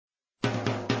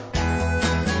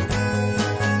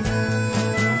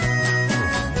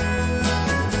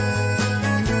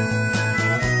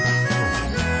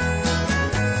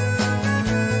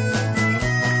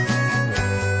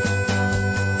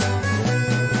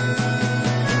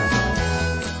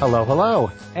Hello,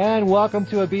 hello, and welcome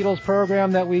to a Beatles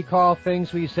program that we call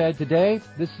Things We Said Today.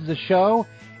 This is a show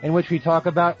in which we talk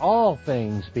about all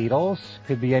things Beatles.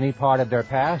 Could be any part of their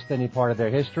past, any part of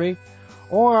their history,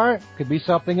 or could be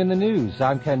something in the news.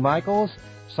 I'm Ken Michaels.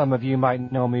 Some of you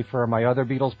might know me for my other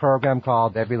Beatles program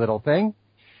called Every Little Thing.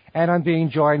 And I'm being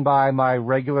joined by my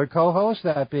regular co-host,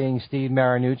 that being Steve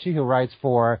Marinucci, who writes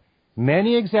for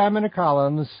many Examiner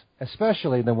columns,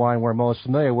 especially the one we're most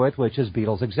familiar with, which is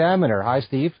Beatles Examiner. Hi,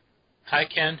 Steve. Hi,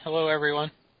 Ken. Hello,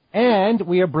 everyone. And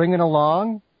we are bringing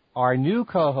along our new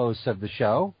co-hosts of the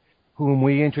show, whom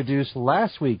we introduced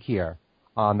last week here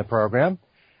on the program.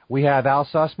 We have Al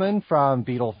Sussman from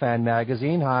Beatle Fan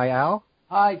Magazine. Hi, Al.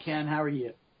 Hi, Ken. How are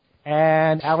you?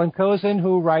 And Alan Kozin,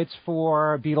 who writes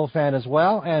for Beatle Fan as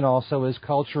well, and also is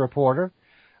culture reporter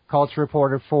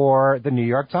for the New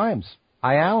York Times.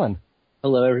 Hi, Alan.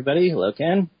 Hello, everybody. Hello,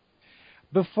 Ken.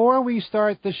 Before we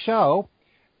start the show,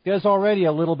 there's already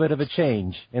a little bit of a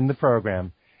change in the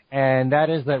program, and that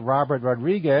is that Robert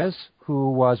Rodriguez,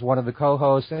 who was one of the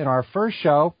co-hosts in our first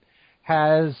show,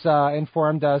 has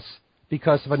informed us,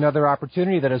 because of another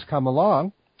opportunity that has come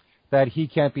along, that he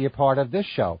can't be a part of this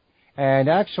show. And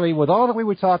actually, with all that we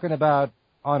were talking about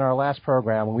on our last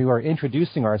program, when we were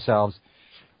introducing ourselves,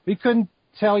 we couldn't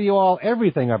tell you all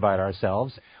everything about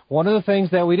ourselves. One of the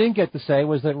things that we didn't get to say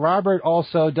was that Robert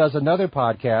also does another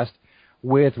podcast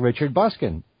with Richard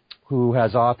Buskin, who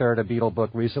has authored a Beatle book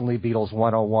recently, Beatles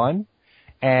 101,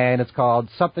 and it's called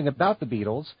Something About the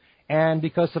Beatles. And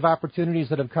because of opportunities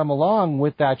that have come along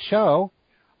with that show,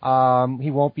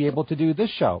 he won't be able to do this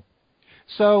show.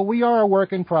 So we are a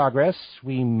work in progress.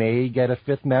 We may get a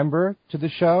fifth member to the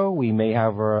show. We may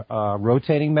have a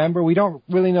rotating member. We don't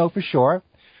really know for sure.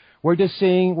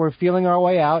 We're feeling our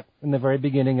way out in the very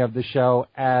beginning of the show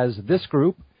as this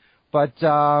group. But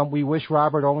we wish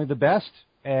Robert only the best,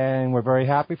 and we're very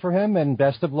happy for him, and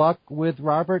best of luck with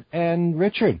Robert and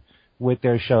Richard with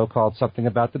their show called Something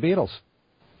About the Beatles.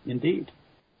 Indeed.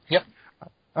 Yep.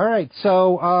 All right,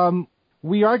 so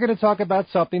we are going to talk about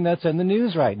something that's in the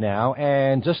news right now,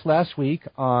 and just last week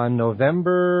on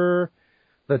November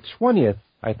the 20th,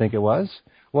 I think it was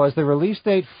the release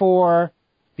date for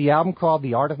the album called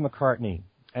The Art of McCartney.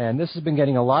 And this has been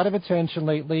getting a lot of attention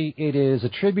lately. It is a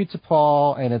tribute to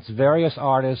Paul and its various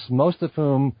artists, most of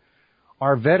whom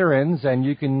are veterans, and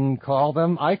you can call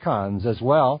them icons as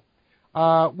well,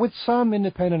 with some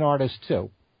independent artists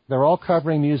too. They're all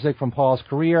covering music from Paul's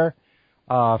career,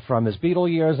 from his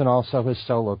Beatle years and also his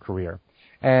solo career.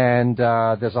 And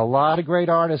there's a lot of great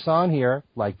artists on here,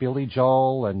 like Billy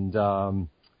Joel and,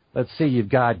 let's see, you've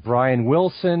got Brian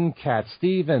Wilson, Cat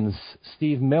Stevens,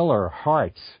 Steve Miller,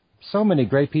 Hart. So many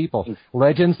great people.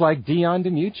 Legends like Dion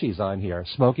DiMucci's on here,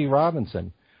 Smokey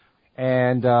Robinson.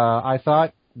 And I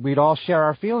thought we'd all share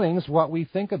our feelings, what we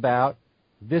think about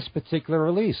this particular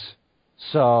release.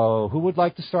 So who would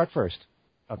like to start first?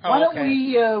 Okay. Why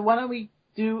don't we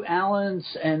do Alan's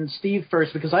and Steve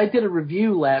first, because I did a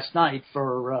review last night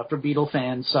for Beatle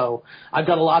fans, so I've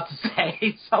got a lot to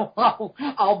say. So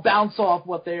I'll bounce off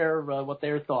what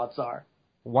their thoughts are.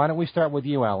 Why don't we start with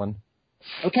you, Alan?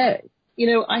 Okay.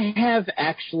 I have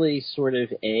actually sort of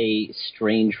a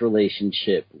strange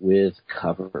relationship with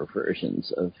cover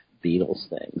versions of Beatles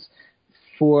things.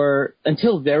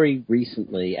 Until very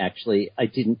recently, actually, I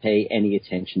didn't pay any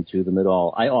attention to them at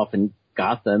all. I often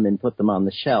got them and put them on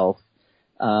the shelf,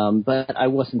 but I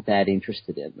wasn't that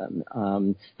interested in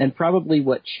them. And probably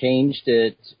what changed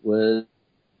it was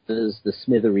the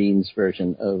Smithereens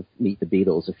version of Meet the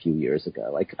Beatles a few years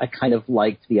ago. I kind of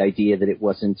liked the idea that it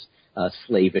wasn't a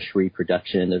slavish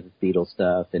reproduction of Beatles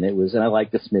stuff, and I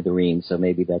liked the Smithereens, so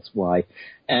maybe that's why.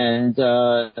 And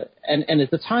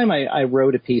at the time I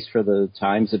wrote a piece for the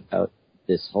Times about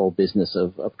this whole business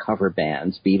of cover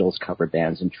bands, Beatles cover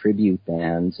bands and tribute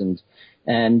bands,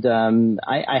 and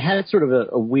I had sort of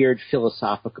a weird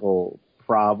philosophical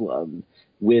problem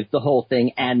with the whole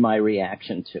thing and my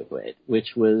reaction to it,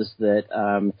 which was that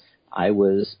I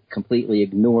was completely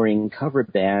ignoring cover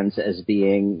bands as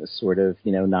being sort of,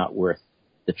 not worth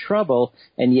the trouble.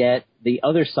 And yet the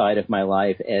other side of my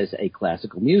life as a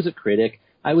classical music critic,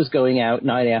 I was going out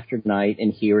night after night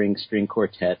and hearing string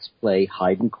quartets play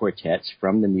Haydn quartets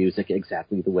from the music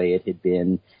exactly the way it had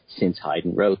been since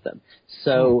Haydn wrote them.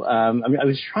 So I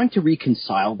was trying to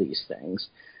reconcile these things.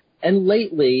 And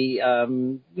lately,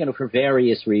 for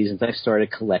various reasons, I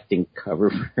started collecting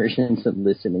cover versions and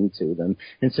listening to them.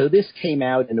 And so this came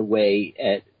out in a way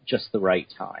at just the right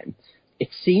time. It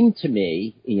seemed to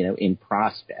me, in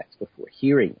prospect, before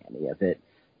hearing any of it,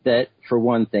 that for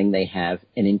one thing, they have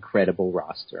an incredible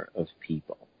roster of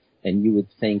people. And you would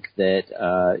think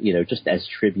that, just as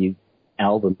tribute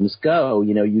albums go,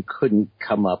 you couldn't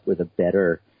come up with a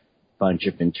better bunch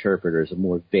of interpreters, a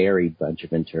more varied bunch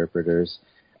of interpreters.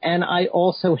 And I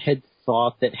also had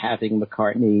thought that having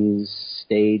McCartney's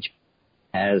stage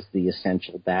as the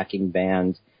essential backing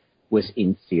band was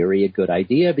in theory a good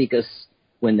idea, because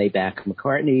when they back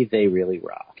McCartney, they really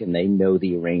rock and they know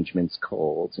the arrangements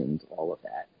cold and all of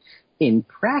that. In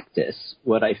practice,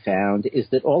 what I found is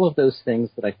that all of those things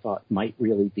that I thought might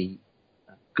really be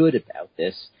good about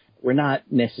this were not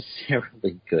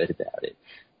necessarily good about it.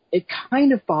 It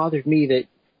kind of bothered me that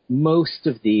most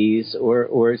of these,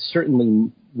 or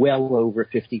certainly well over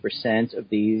 50% of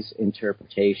these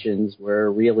interpretations,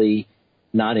 were really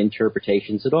not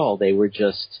interpretations at all. They were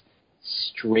just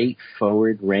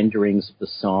straightforward renderings of the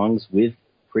songs with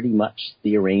pretty much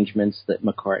the arrangements that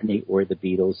McCartney or the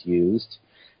Beatles used.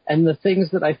 And the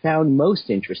things that I found most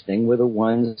interesting were the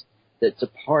ones that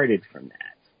departed from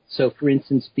that. So, for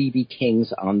instance, B.B.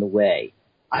 King's On the Way,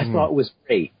 I thought was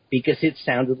great because it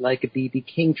sounded like a B.B.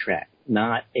 King track,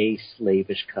 not a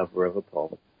slavish cover of a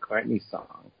Paul McCartney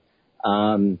song.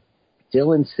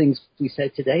 Dylan's Things We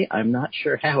Said Today, I'm not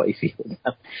sure how I feel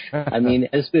about. I mean,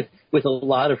 as with a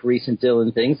lot of recent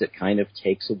Dylan things, it kind of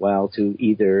takes a while to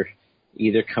either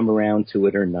come around to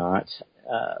it or not.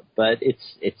 But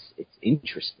it's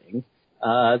interesting.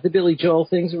 The Billy Joel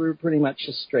things were pretty much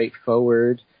just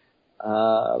straightforward.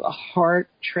 The Heart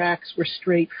tracks were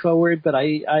straightforward, but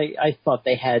I thought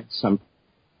they had some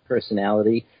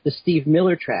personality. The Steve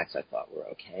Miller tracks I thought were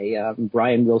okay.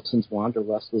 Brian Wilson's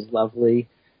Wanderlust was lovely.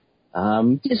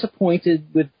 Disappointed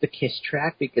with the Kiss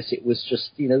track because it was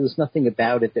just, there was nothing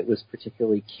about it that was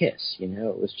particularly Kiss, it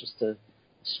was just a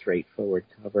straightforward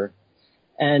cover.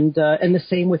 And the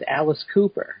same with Alice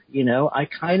Cooper, I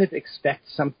kind of expect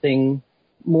something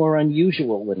more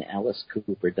unusual when Alice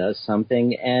Cooper does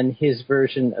something, and his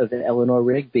version of Eleanor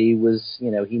Rigby was,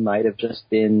 he might have just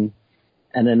been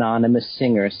an anonymous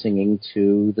singer singing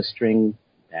to the string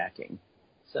backing.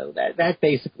 So that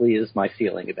basically is my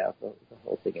feeling about the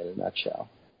whole thing in a nutshell.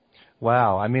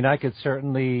 Wow. I mean, I could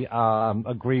certainly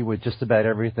agree with just about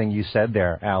everything you said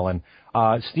there, Alan.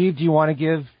 Steve, do you want to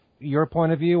give your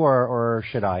point of view, or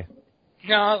should I?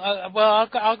 No, well,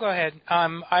 I'll go ahead.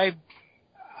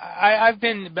 I've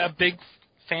been a big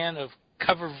fan of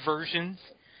cover versions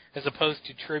as opposed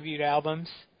to tribute albums.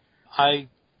 I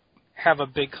have a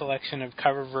big collection of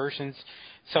cover versions,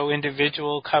 so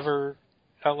individual cover.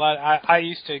 I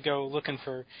used to go looking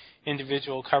for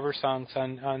individual cover songs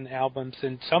on albums,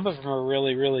 and some of them are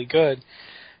really, really good.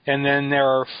 And then there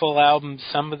are full albums.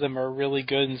 Some of them are really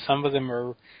good, and some of them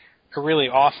are really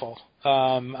awful.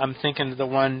 I'm thinking of the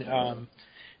one,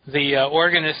 the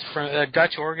organist from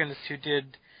Dutch organist who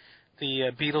did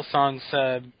the Beatles songs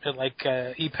like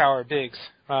E Power Biggs.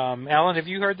 Alan, have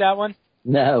you heard that one?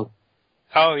 No.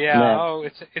 Oh yeah. No. Oh,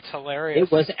 it's hilarious.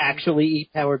 It was actually E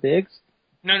Power Biggs?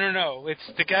 No. It's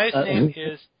the guy's name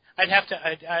is. I'd have to.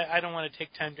 I don't want to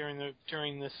take time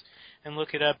during this and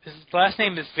look it up. His last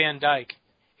name is Van Dyke.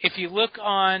 If you look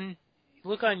on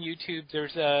YouTube,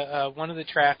 there's one of the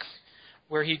tracks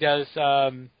where he does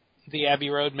the Abbey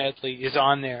Road medley is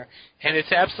on there, and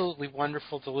it's absolutely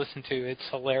wonderful to listen to. It's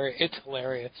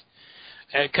hilarious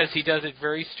because he does it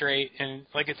very straight, and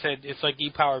like I said, it's like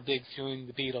E Power Biggs doing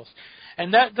the Beatles,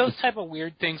 and those type of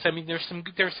weird things. I mean, there's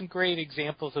some great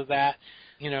examples of that,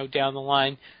 down the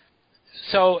line.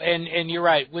 So, and you're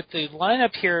right with the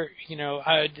lineup here.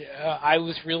 I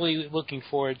was really looking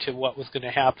forward to what was going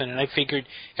to happen, and I figured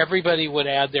everybody would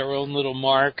add their own little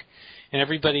mark. And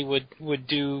everybody would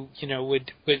do,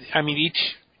 I mean,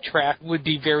 each track would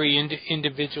be very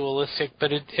individualistic,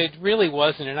 but it really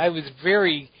wasn't. And I was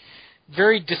very,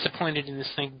 very disappointed in this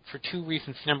thing for two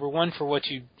reasons. Number one, for what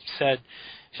you said,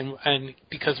 and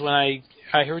because when I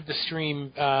heard the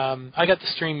stream, I got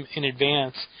the stream in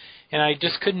advance, and I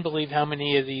just couldn't believe how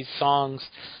many of these songs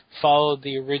followed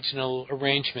the original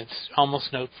arrangements,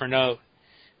 almost note for note,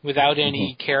 without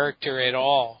any character at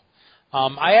all.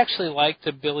 I actually liked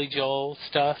the Billy Joel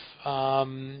stuff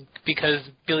because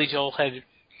Billy Joel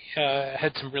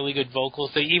had some really good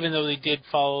vocals. Even though they did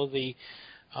follow the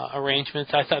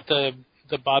arrangements, I thought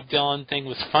the Bob Dylan thing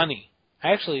was funny.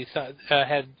 I actually thought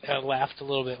had laughed a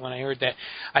little bit when I heard that.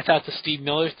 I thought the Steve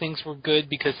Miller things were good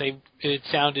because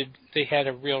they had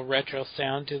a real retro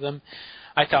sound to them.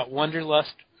 I thought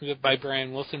Wanderlust by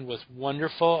Brian Wilson was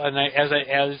wonderful, and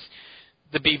as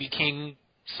the B.B. King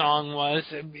song was,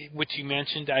 which you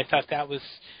mentioned, I thought that was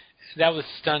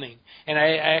stunning, and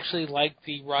I actually liked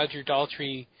the Roger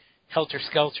Daltrey Helter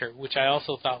Skelter, which I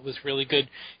also thought was really good.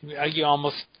 You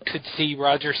almost could see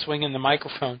Roger swinging the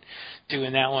microphone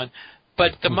doing that one.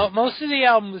 But most of the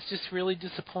album was just really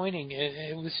disappointing.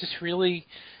 It was just really,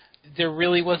 there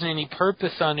really wasn't any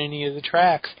purpose on any of the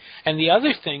tracks. And the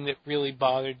other thing that really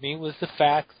bothered me was the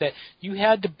fact that you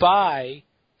had to buy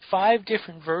 5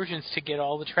 different versions to get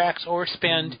all the tracks, or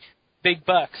spend big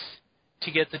bucks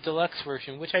to get the deluxe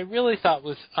version, which I really thought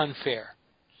was unfair.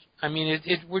 I mean,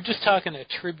 we're just talking a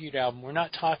tribute album. We're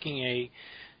not talking a,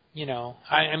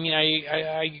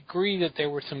 I agree that there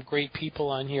were some great people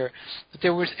on here, but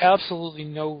there was absolutely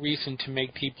no reason to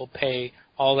make people pay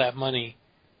all that money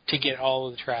to get all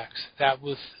of the tracks. That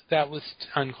was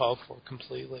uncalled for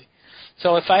completely.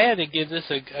 So if I had to give this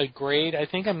a grade, I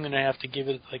think I'm going to have to give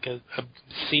it like a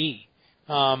C.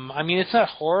 I mean, it's not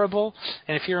horrible,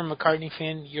 and if you're a McCartney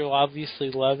fan, you'll obviously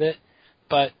love it,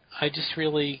 but I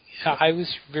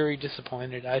was very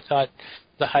disappointed. I thought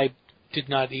the hype did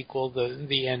not equal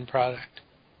the end product.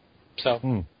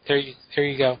 So, there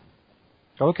you go.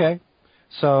 Okay.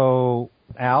 So,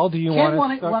 Al, do you want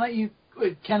to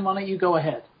start? Ken, why don't you go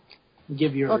ahead and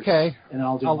give yours? Okay. And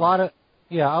I'll do a lot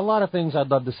of things I'd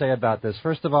love to say about this.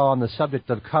 First of all, on the subject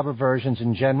of cover versions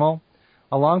in general,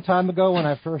 a long time ago when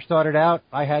I first started out,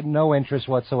 I had no interest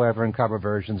whatsoever in cover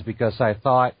versions because I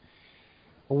thought,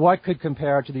 what could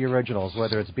compare to the originals,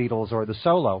 whether it's Beatles or the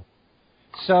solo?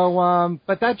 So,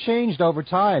 but that changed over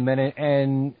time,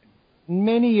 and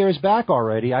many years back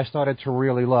already, I started to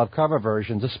really love cover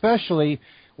versions, especially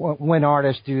when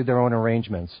artists do their own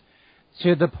arrangements,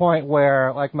 to the point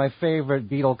where, like, my favorite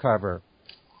Beatle cover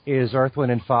is Earth,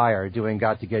 Wind & Fire doing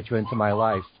Got to Get You Into My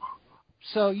Life.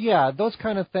 So, yeah, those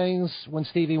kind of things. When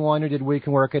Stevie Wonder did We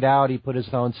Can Work It Out, he put his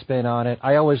own spin on it.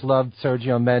 I always loved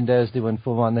Sergio Mendes doing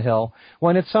Fool on the Hill.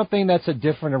 When it's something that's a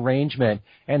different arrangement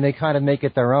and they kind of make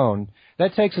it their own,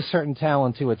 that takes a certain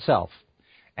talent to itself.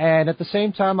 And at the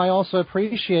same time, I also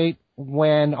appreciate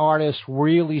when artists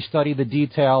really study the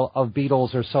detail of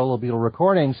Beatles or solo Beatle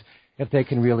recordings if they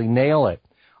can really nail it.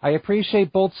 I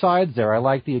appreciate both sides there. I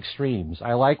like the extremes.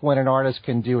 I like when an artist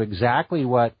can do exactly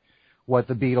what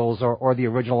the Beatles or the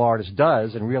original artist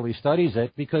does and really studies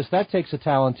it, because that takes a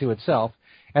talent to itself.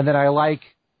 And then I like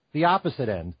the opposite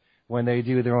end, when they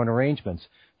do their own arrangements.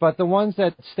 But the ones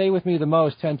that stay with me the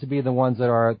most tend to be the ones that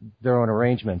are their own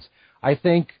arrangements. I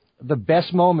think the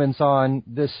best moments on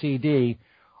this CD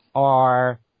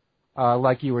are,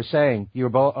 like you were saying, you were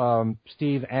both,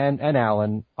 Steve and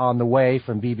Alan, On the Way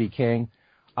from B.B. King.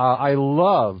 I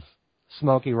love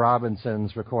Smokey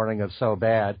Robinson's recording of So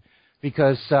Bad,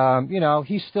 because,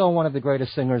 he's still one of the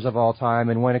greatest singers of all time,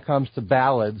 and when it comes to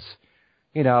ballads,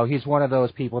 he's one of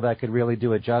those people that could really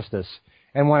do it justice.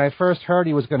 And when I first heard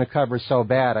he was going to cover So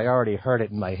Bad, I already heard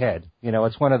it in my head.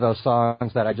 It's one of those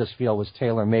songs that I just feel was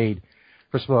tailor-made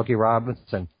for Smokey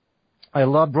Robinson. I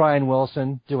love Brian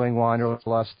Wilson doing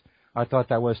Wanderlust. I thought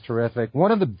that was terrific.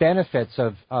 One of the benefits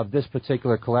of this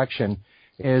particular collection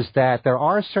is that there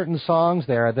are certain songs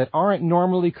there that aren't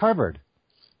normally covered.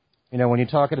 When you're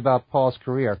talking about Paul's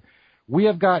career, we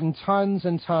have gotten tons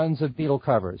and tons of Beatle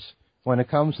covers. When it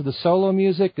comes to the solo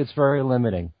music, it's very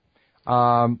limiting.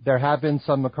 There have been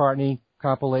some McCartney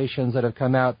compilations that have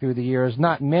come out through the years,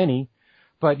 not many,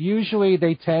 but usually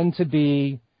they tend to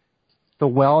be the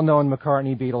well-known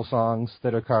McCartney Beatle songs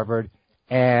that are covered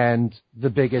and the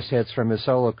biggest hits from his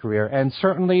solo career. And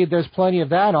certainly there's plenty of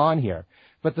that on here.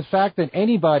 But the fact that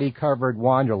anybody covered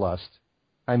Wanderlust,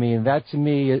 I mean, that to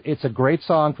me, it's a great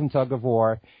song from Tug of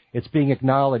War. It's being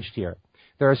acknowledged here.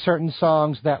 There are certain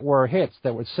songs that were hits,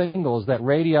 that were singles, that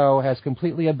radio has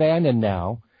completely abandoned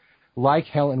now, like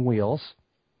Hell on Wheels,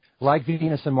 like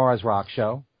Venus and Mars Rock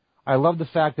Show. I love the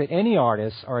fact that any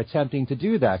artists are attempting to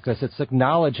do that, because it's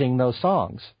acknowledging those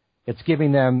songs. It's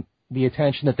giving them the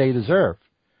attention that they deserve.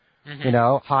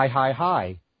 Mm-hmm. High, High,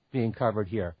 High being covered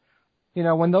here.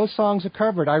 When those songs are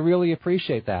covered, I really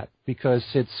appreciate that, because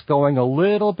it's going a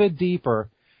little bit deeper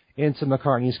into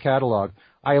McCartney's catalog.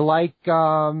 I like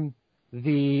the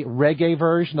reggae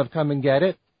version of Come and Get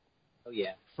It. Oh,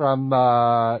 yeah. From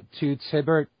Toots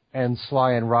Hibbert and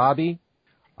Sly and Robbie.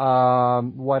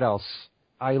 What else?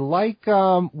 I like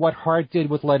what Hart did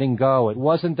with Letting Go. It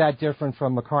wasn't that different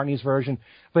from McCartney's version,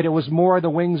 but it was more the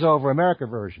Wings Over America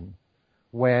version,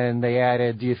 when they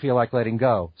added Do You Feel Like Letting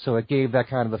Go? So it gave that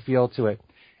kind of a feel to it.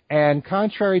 And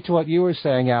contrary to what you were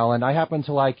saying, Alan, I happen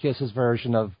to like Kiss's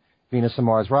version of Venus and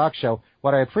Mars Rock Show.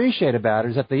 What I appreciate about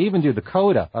it is that they even do the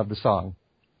coda of the song.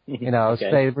 Okay.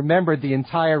 So they remembered the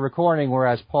entire recording,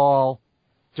 whereas Paul,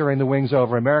 during the Wings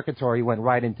Over America tour, he went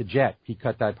right into Jet. He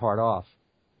cut that part off.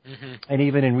 Mm-hmm. And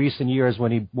even in recent years,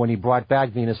 when he brought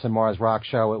back Venus and Mars Rock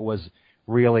Show, it was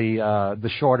really the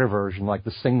shorter version, like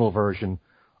the single version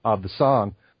of the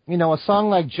song. A song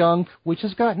like Junk, which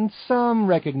has gotten some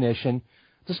recognition,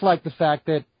 it's just like the fact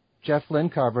that Jeff Lynne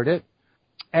covered it.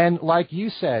 And like you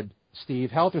said,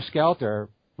 Steve, Helter Skelter,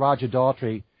 Roger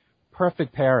Daltrey,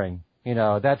 perfect pairing. You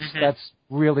know, that's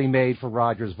really made for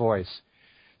Roger's voice.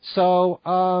 So,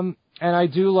 and I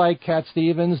do like Cat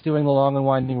Stevens doing The Long and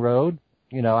Winding Road.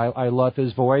 You know, I love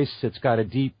his voice. It's got a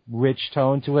deep, rich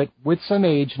tone to it with some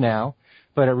age now,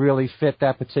 but it really fit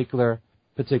that particular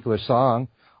song.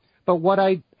 But what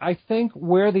I think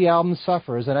where the album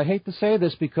suffers, and I hate to say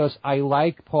this because I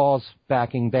like Paul's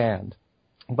backing band,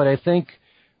 but I think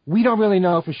we don't really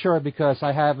know for sure because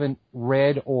I haven't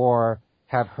read or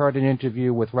have heard an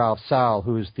interview with Ralph Sall,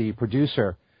 who's the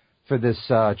producer for this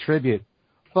tribute.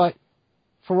 But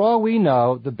for all we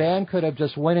know, the band could have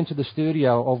just went into the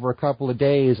studio over a couple of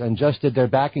days and just did their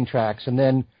backing tracks, and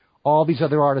then all these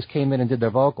other artists came in and did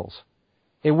their vocals.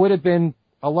 It would have been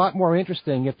a lot more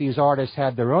interesting if these artists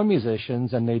had their own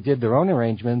musicians and they did their own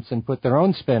arrangements and put their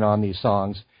own spin on these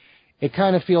songs. It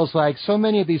kind of feels like so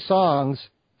many of these songs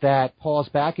that Paul's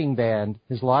backing band,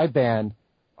 his live band,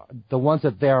 the ones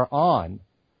that they're on,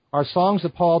 are songs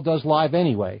that Paul does live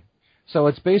anyway. So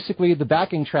it's basically the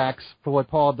backing tracks for what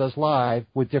Paul does live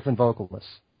with different vocalists.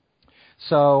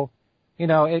 So, you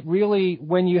know, it really,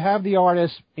 when you have the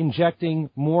artist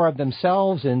injecting more of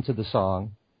themselves into the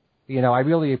song, you know, I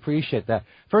really appreciate that.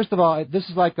 First of all, this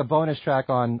is like a bonus track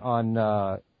on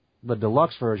the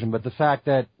deluxe version, but the fact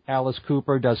that Alice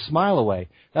Cooper does Smile Away,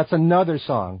 that's another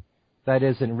song that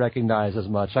isn't recognized as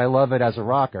much. I love it as a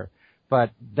rocker,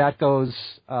 but that goes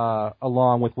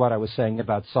along with what I was saying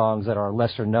about songs that are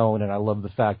lesser known, and I love the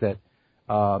fact that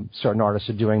certain artists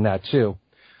are doing that too.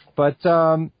 But,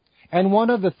 and one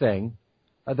other thing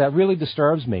that really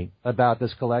disturbs me about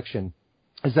this collection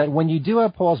is that when you do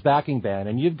have Paul's backing band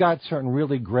and you've got certain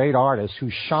really great artists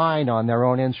who shine on their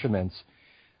own instruments,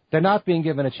 they're not being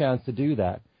given a chance to do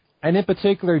that. And in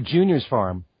particular, Junior's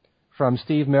Farm from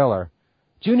Steve Miller.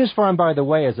 Junior's Farm, by the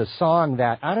way, is a song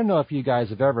that, I don't know if you guys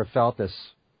have ever felt this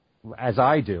as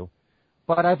I do,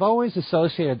 but I've always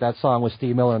associated that song with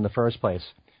Steve Miller in the first place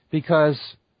because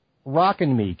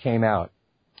Rockin' Me came out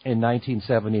in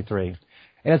 1973,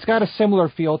 and it's got a similar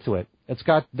feel to it. It's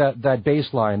got that bass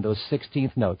line, those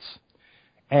 16th notes.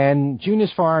 And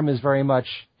Junior's Farm is very much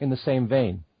in the same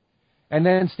vein. And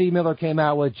then Steve Miller came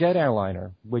out with Jet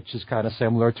Airliner, which is kind of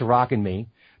similar to Rockin' Me,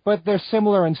 but they're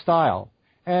similar in style.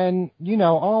 And, you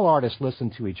know, all artists listen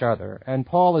to each other. And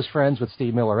Paul is friends with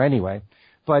Steve Miller anyway.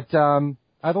 But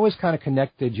I've always kind of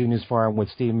connected Junior's Farm with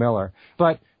Steve Miller.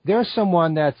 But there's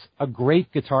someone that's a great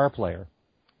guitar player,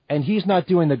 and he's not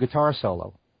doing the guitar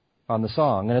solo on the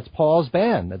song, and it's Paul's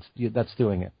band that's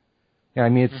doing it. I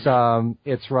mean,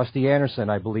 it's Rusty Anderson,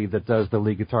 I believe, that does the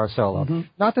lead guitar solo. Mm-hmm.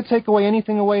 Not to take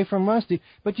anything away from Rusty,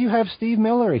 but you have Steve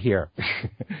Miller here.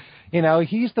 You know,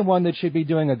 he's the one that should be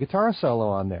doing a guitar solo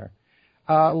on there.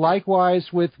 Likewise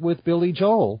with Billy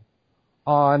Joel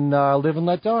on Live and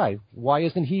Let Die. Why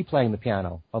isn't he playing the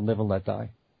piano on Live and Let Die?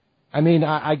 I mean,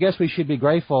 I guess we should be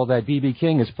grateful that B.B.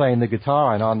 King is playing the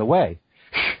guitar and On the Way.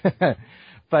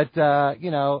 But,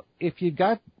 you know, if you've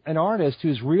got an artist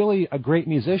who's really a great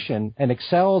musician and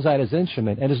excels at his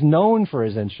instrument and is known for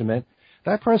his instrument,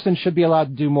 that person should be allowed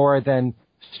to do more than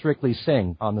strictly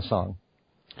sing on the song.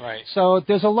 Right. So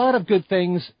there's a lot of good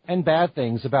things and bad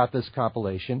things about this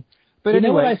compilation. But you know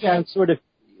anyway, what I found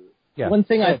one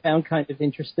thing I found kind of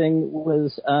interesting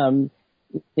was,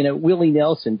 you know, Willie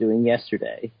Nelson doing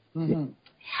Yesterday. Mm-hmm.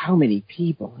 How many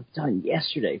people have done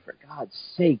Yesterday, for God's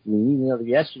sake? We need another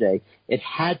Yesterday. It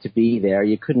had to be there.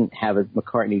 You couldn't have a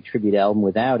McCartney tribute album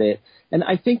without it. And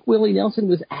I think Willie Nelson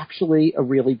was actually a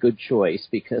really good choice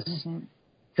because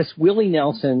Willie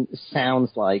Nelson sounds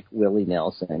like Willie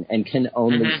Nelson and can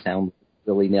only sound like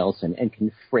Willie Nelson and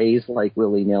can phrase like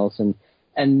Willie Nelson.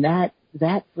 And that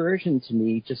version to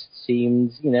me just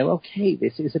seems, you know, okay,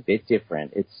 this is a bit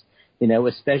different. It's, you know,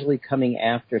 especially coming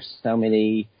after so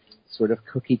many sort of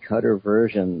cookie-cutter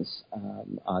versions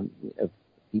of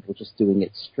people just doing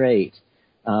it straight.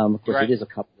 Of course, It is a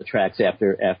couple of tracks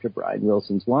after Brian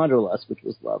Wilson's Wanderlust, which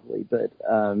was lovely. But,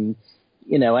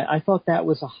 you know, I thought that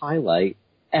was a highlight.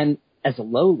 And as a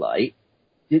low light,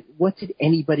 what did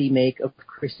anybody make of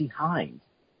Chrissie Hynde?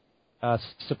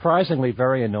 Surprisingly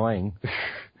very annoying.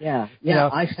 Yeah,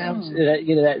 I found that,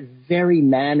 you know, that very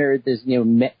mannered, there's, you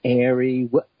know, airy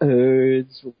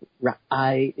words,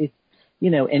 right, it, you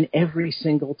know, and every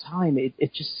single time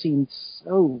it just seemed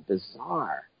so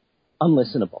bizarre,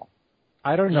 unlistenable.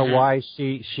 I don't know why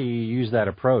she used that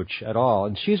approach at all,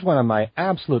 and she's one of my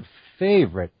absolute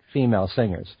favorite female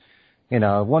singers, you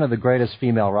know, one of the greatest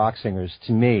female rock singers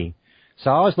to me. So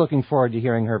I was looking forward to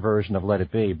hearing her version of Let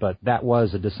It Be, but that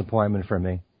was a disappointment for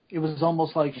me. It was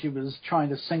almost like she was trying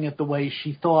to sing it the way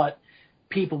she thought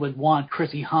people would want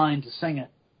Chrissie Hynde to sing it.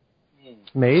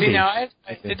 Maybe. See, now I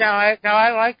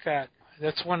like that.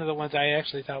 That's one of the ones I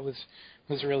actually thought was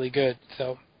really good.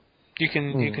 So you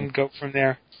can go from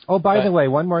there. Oh, by the way,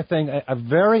 one more thing. A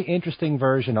very interesting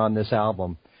version on this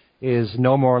album is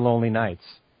No More Lonely Nights,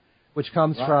 which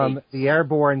comes from the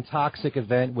Airborne Toxic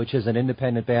Event, which is an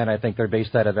independent band. I think they're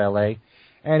based out of L.A.,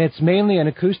 and it's mainly an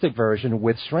acoustic version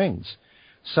with strings.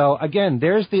 So, again,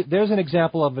 there's an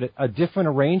example of a different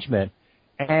arrangement,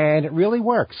 and it really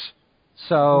works.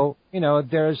 So,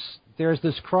 there's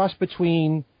this cross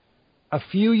between a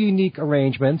few unique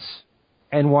arrangements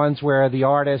and ones where the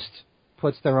artist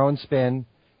puts their own spin,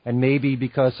 and maybe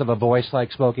because of a voice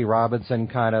like Smokey Robinson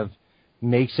kind of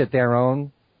makes it their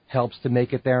own, helps to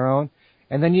make it their own.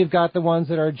 And then you've got the ones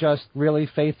that are just really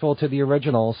faithful to the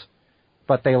originals,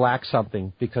 but they lack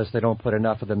something because they don't put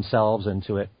enough of themselves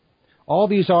into it. All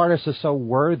these artists are so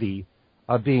worthy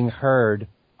of being heard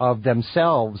of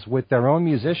themselves with their own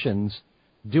musicians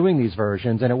doing these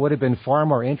versions, and it would have been far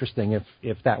more interesting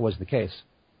if that was the case.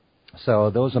 So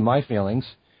those are my feelings.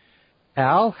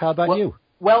 Al, how about you?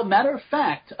 Well, matter of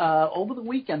fact, over the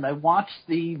weekend I watched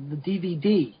the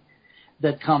DVD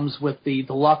that comes with the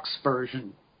deluxe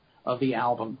version of the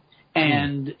album.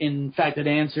 And, in fact, it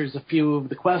answers a few of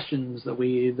the questions that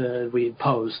we had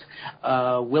posed.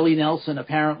 Willie Nelson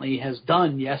apparently has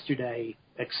done Yesterday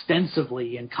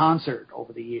extensively in concert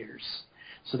over the years.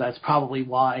 So that's probably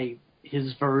why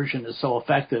his version is so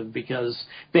effective, because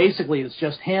basically it's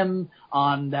just him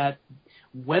on that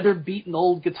weather-beaten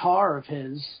old guitar of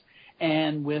his,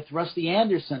 and with Rusty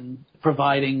Anderson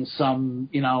providing some,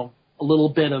 a little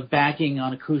bit of backing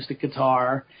on acoustic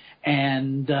guitar,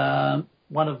 and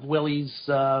one of Willie's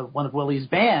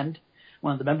band,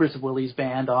 one of the members of Willie's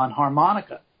band on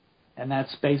harmonica, and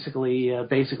that's basically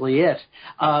it.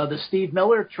 The Steve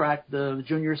Miller track, the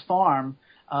Junior's Farm,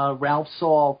 Ralph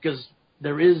Saul, because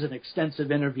there is an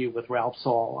extensive interview with Ralph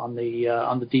Saul on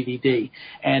the DVD,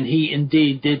 and he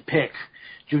indeed did pick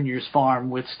Junior's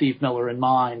Farm with Steve Miller in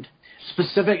mind.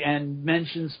 And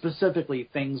mentioned specifically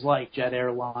things like Jet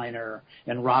Airliner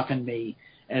and Rockin' Me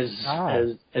as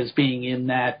being in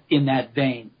that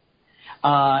vein.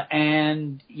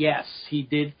 And yes, he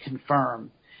did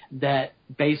confirm that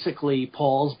basically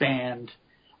Paul's band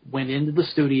went into the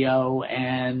studio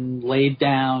and laid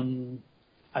down,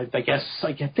 I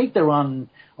think they're on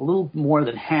a little more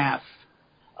than half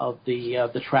of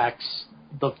the tracks,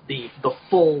 the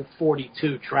full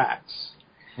 42 tracks.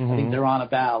 I think they're on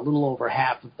about a little over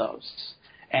half of those.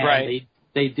 And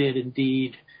they did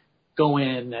indeed go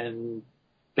in and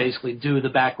basically do the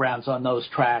backgrounds on those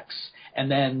tracks. And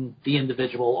then the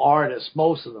individual artists,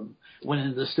 most of them, went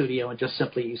into the studio and just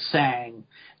simply sang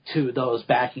to those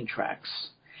backing tracks.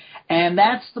 And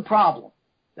that's the problem.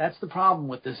 That's the problem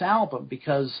with this album,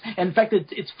 because, and in fact,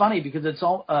 it's funny because it's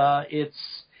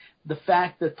the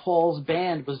fact that Paul's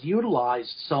band was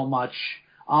utilized so much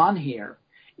on here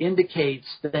indicates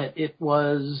that it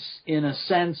was, in a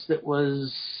sense, that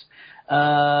was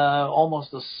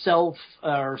almost a self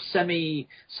or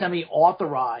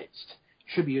semi-authorized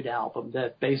tribute album,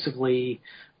 that basically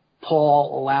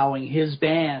Paul allowing his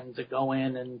band to go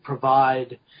in and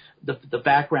provide the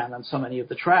background on so many of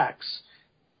the tracks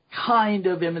kind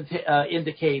of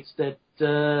indicates that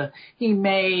he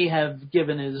may have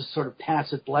given his sort of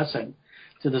tacit blessing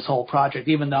to this whole project,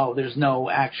 even though there's no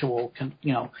actual,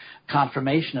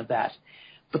 confirmation of that.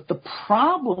 But the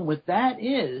problem with that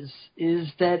is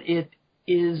that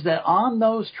on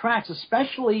those tracks,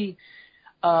 especially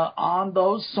on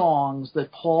those songs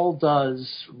that Paul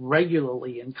does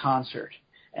regularly in concert,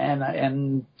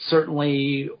 and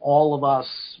certainly all of us,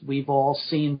 we've all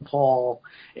seen Paul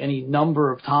any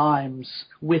number of times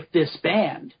with this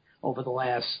band over the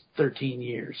last 13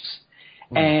 years.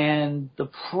 And the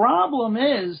problem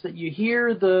is that you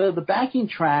hear the backing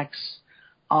tracks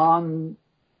on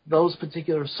those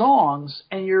particular songs,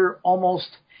 and you're almost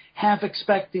half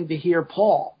expecting to hear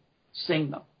Paul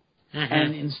sing them.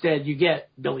 And instead you get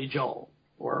Billy Joel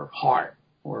or Hart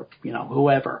or,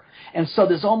 whoever. And so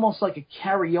there's almost like a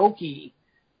karaoke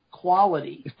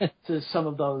quality to some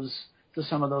of those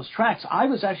tracks. I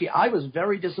was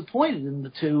very disappointed in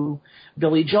the two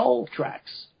Billy Joel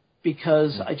tracks,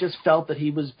 because I just felt that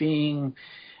he was being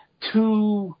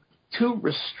too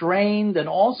restrained, and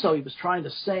also he was trying to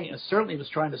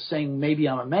sing Maybe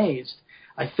I'm Amazed,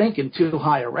 I think in too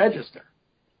high a register,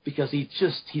 because he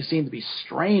seemed to be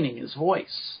straining his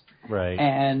voice. Right.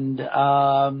 And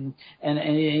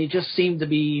he just seemed to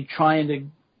be trying to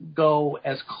go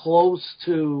as close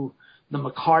to the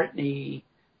McCartney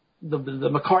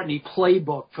McCartney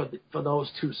playbook for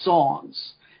those two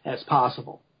songs as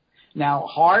possible. Now,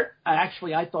 Heart, I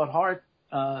thought Heart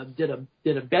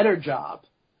did a better job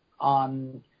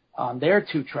on their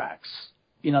two tracks.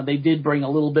 You know, they did bring a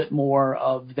little bit more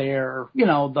of their, you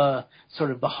know, the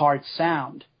sort of the Heart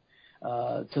sound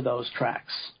to those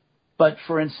tracks. But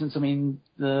for instance, I mean,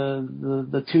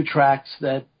 the two tracks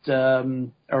that,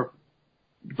 or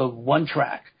the one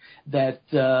track that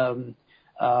Robin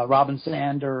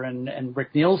Zander and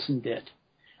Rick Nielsen did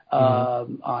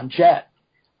on Jet,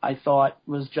 I thought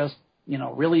was just, you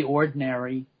know, really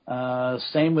ordinary.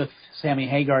 Same with Sammy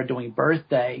Hagar doing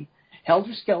Birthday.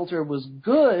 Helter Skelter was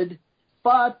good,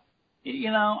 but, you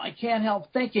know, I can't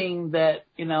help thinking that,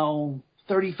 you know,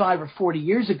 35 or 40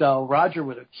 years ago, Roger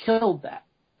would have killed that.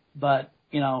 But,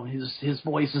 you know, his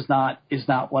voice is not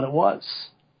what it was.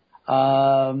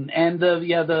 And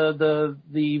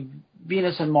the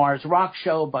Venus and Mars Rock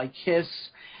Show by Kiss,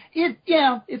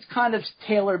 it's kind of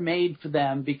tailor-made for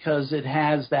them because it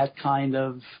has that kind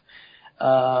of,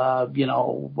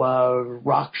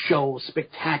 rock show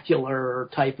spectacular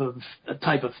type of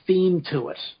theme to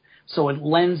it. So it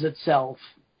lends itself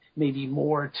maybe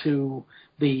more to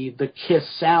the Kiss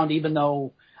sound, even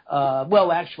though,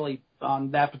 actually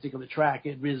on that particular track,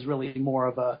 it is really more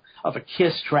of a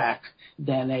Kiss track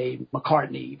than a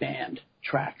McCartney band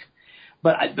track.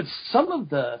 But some of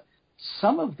the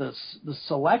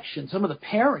selection, some of the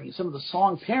pairings, some of the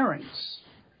song pairings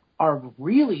are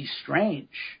really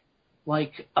strange.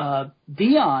 Like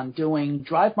Dion doing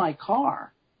 "Drive My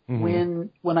Car." Mm-hmm.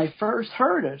 When I first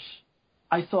heard it,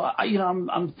 I thought,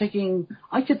 I'm thinking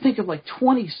I could think of like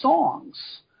 20 songs,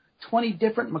 20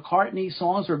 different McCartney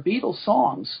songs or Beatles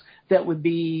songs that would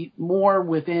be more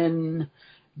within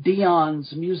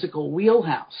Dion's musical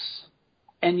wheelhouse.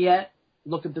 And yet,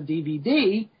 look at the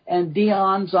DVD, and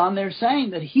Dion's on there saying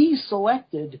that he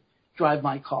selected "Drive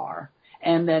My Car"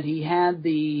 and that he had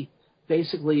it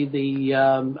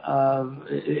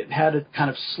had it kind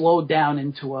of slowed down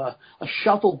into a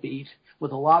shuffle beat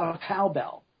with a lot of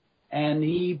cowbell. And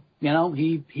he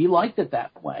liked it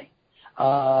that way.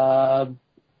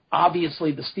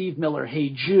 Obviously, the Steve Miller "Hey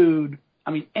Jude,"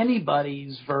 I mean,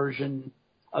 anybody's version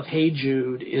of "Hey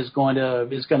Jude" is going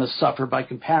to suffer by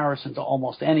comparison to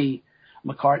almost any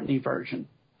McCartney version.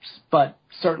 But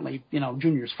certainly,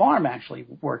 Junior's Farm actually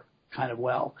worked kind of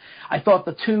well. I thought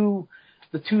the two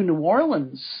New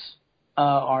Orleans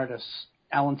artists,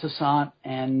 Alan Toussaint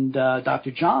and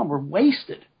Dr. John, were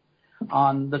wasted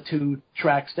on the two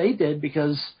tracks they did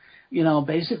because,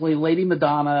 basically Lady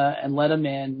Madonna and Let 'Em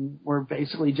In were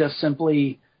basically just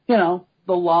simply, the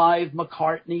live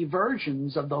McCartney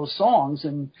versions of those songs,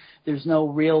 and there's no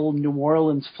real New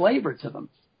Orleans flavor to them.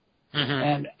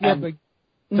 Mm-hmm. But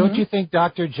don't you think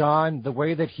Dr. John, the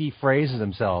way that he phrases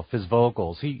himself, his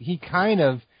vocals, he kind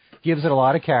of gives it a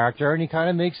lot of character, and he kind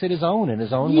of makes it his own in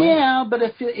his own way. Yeah, but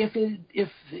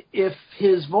if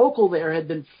his vocal there had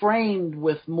been framed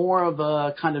with more of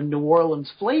a kind of New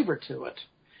Orleans flavor to it,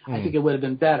 I think it would have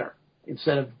been better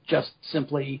instead of just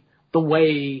simply the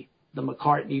way the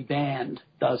McCartney band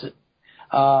does it.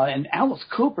 And Alice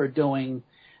Cooper doing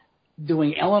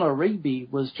Eleanor Rigby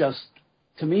was just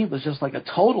like a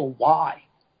total why.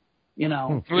 It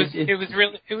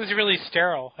was really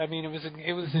sterile. I mean,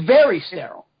 it was very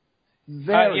sterile.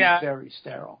 Very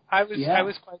sterile. I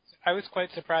was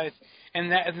quite surprised,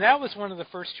 and that was one of the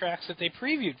first tracks that they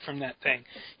previewed from that thing,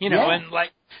 and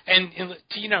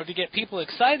to get people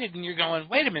excited, and you're going,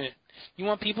 wait a minute, you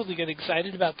want people to get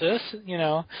excited about this,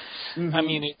 Mm-hmm. I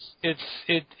mean, it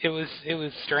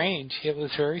was strange. It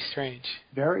was very strange.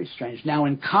 Very strange. Now,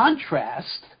 in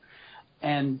contrast,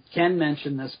 and Ken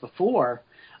mentioned this before.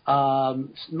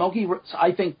 Smokey,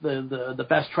 I think the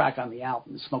best track on the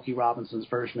album is Smokey Robinson's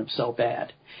version of "So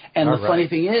Bad." And the funny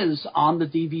thing is, on the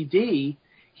DVD,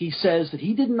 he says that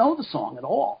he didn't know the song at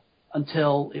all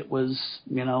until it was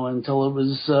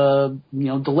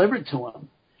delivered to him.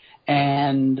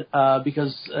 And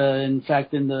because in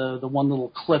fact, in the one little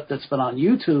clip that's been on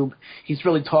YouTube, he's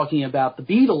really talking about the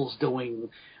Beatles doing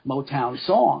Motown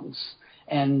songs.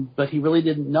 But he really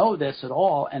didn't know this at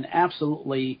all, and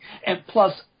absolutely. And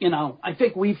plus, I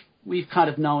think we've kind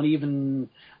of known, even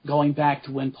going back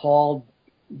to when Paul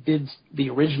did the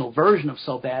original version of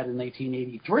 "So Bad" in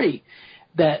 1983,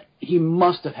 that he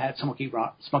must have had Smokey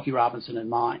Robinson in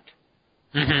mind.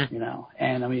 Mm-hmm.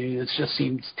 And I mean, it just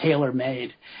seems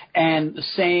tailor-made. And the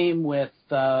same with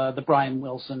the Brian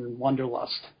Wilson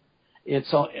 "Wanderlust."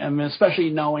 Especially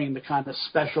knowing the kind of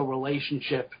special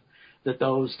relationship that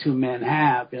those two men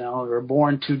have, they were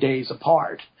born 2 days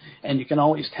apart, and you can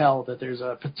always tell that there's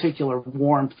a particular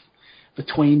warmth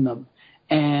between them.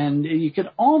 And you could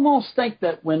almost think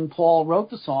that when Paul wrote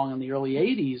the song in the early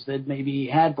 80s that maybe he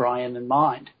had Brian in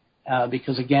mind,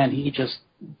 because, again, he just,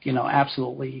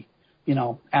 absolutely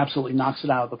knocks it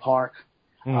out of the park.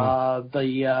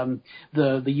 The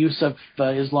use of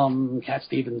Islam, Cat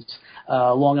Stevens,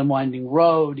 Long and Winding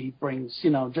Road, he brings,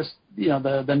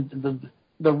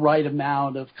 the right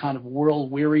amount of kind of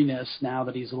world weariness now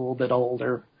that he's a little bit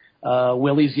older.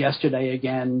 Willie's Yesterday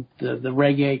again, the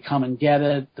reggae Come and Get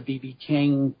It, the B.B.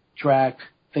 King track,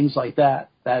 things like that.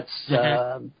 That's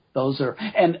those are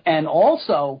and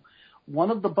also one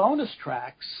of the bonus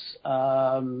tracks,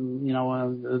 the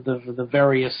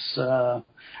various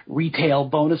retail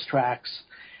bonus tracks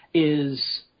is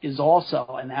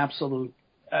also an absolute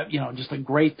just a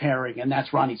great pairing, and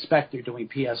that's Ronnie Spector doing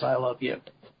P.S. I Love You.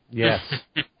 Yes,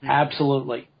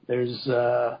 absolutely. There's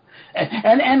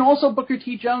and also Booker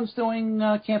T. Jones doing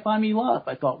Can't Buy Me Love.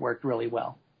 I thought worked really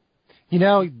well.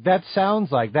 That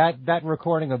sounds like that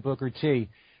recording of Booker T.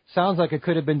 sounds like it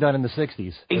could have been done in the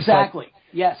 '60s. Exactly.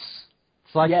 Yes.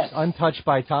 It's like untouched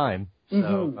by time.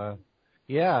 So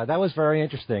yeah, that was very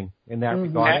interesting in that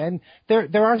regard. And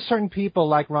there are certain people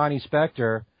like Ronnie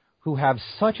Spector who have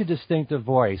such a distinctive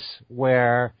voice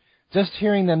where just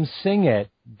hearing them sing it,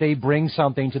 they bring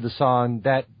something to the song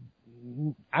that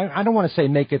I don't want to say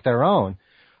make it their own,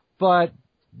 but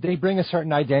they bring a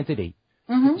certain identity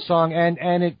to the song,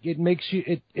 and it makes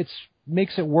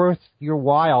makes it worth your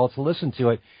while to listen to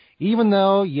it. Even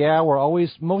though,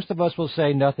 most of us will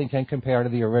say nothing can compare to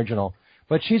the original,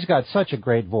 but she's got such a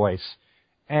great voice,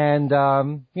 and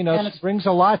it brings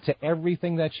a lot to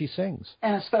everything that she sings.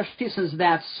 And especially since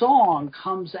that song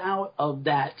comes out of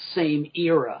that same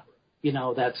era,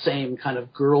 that same kind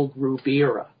of girl group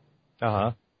era.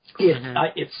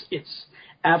 It's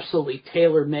absolutely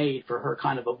tailor-made for her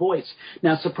kind of a voice.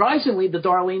 Now, surprisingly, the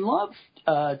Darlene Love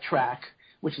track,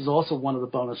 which is also one of the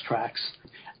bonus tracks,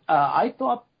 I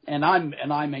thought, and I'm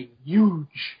a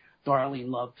huge Darlene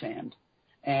Love fan,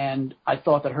 and I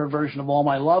thought that her version of All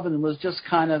My Lovin' was just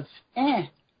kind of And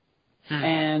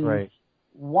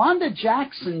Wanda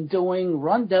Jackson doing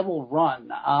Run Devil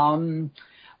Run.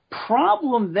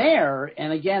 Problem there,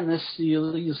 and again,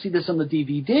 you'll see this on the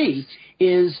DVD,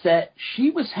 is that she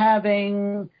was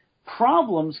having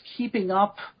problems keeping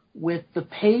up with the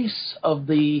pace of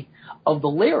the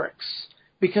lyrics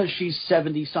because she's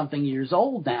 70-something years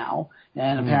old now,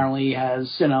 and apparently has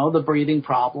the breathing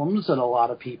problems that a lot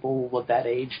of people of that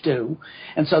age do,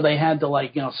 and so they had to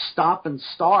stop and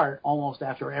start almost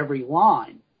after every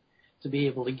line to be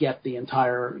able to get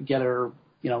her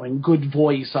in good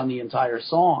voice on the entire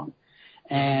song.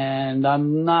 And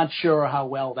I'm not sure how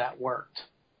well that worked.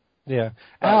 Yeah.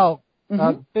 Al,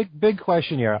 big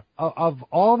question here. Of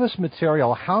all this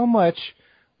material, how much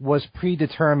was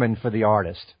predetermined for the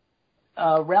artist?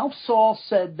 Ralph Saul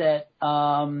said that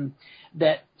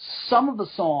that some of the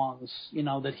songs,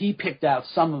 that he picked out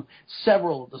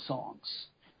several of the songs,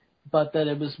 but that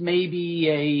it was maybe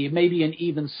an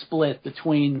even split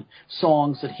between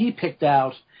songs that he picked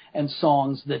out and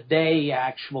songs that they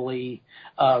actually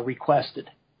requested,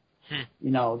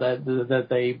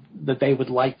 that they would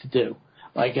like to do.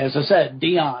 Like, as I said,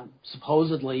 Dion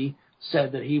supposedly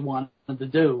said that he wanted to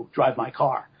do Drive My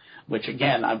Car, which,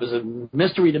 again, was a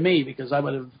mystery to me because I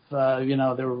would have,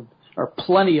 there are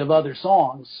plenty of other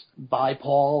songs by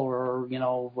Paul or,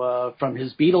 from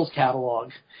his Beatles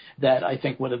catalog that I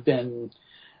think would have been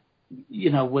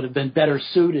better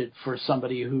suited for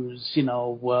somebody who's,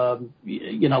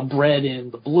 bred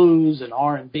in the blues and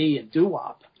R&B and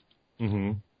doo-wop.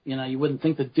 You wouldn't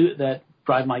think that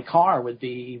Drive My Car would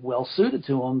be well suited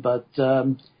to him, but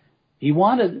he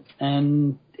wanted it,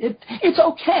 and it's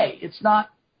okay. It's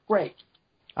not great.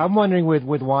 I'm wondering with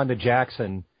Wanda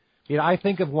Jackson, I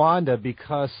think of Wanda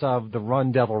because of the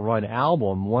Run Devil Run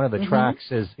album. One of the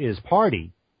tracks is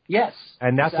Party. Yes.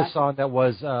 And that's a song that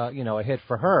was, a hit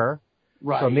for her.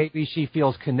 Right. So maybe she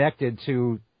feels connected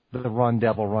to the Run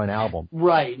Devil Run album.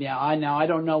 Right. Now I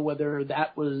don't know whether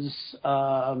that was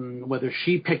whether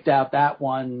she picked out that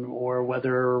one or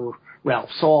whether Ralph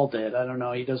Saul did. I don't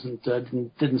know. He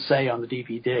didn't say on the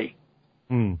DVD.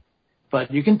 But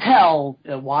you can tell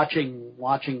watching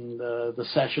the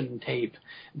session tape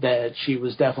that she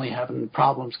was definitely having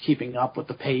problems keeping up with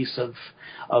the pace of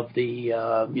the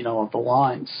of the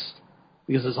lines,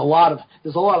 because there's a lot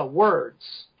of words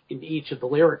in each of the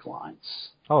lyric lines.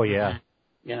 Oh yeah.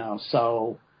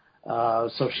 So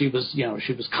she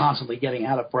was constantly getting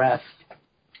out of breath.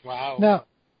 Wow. Now,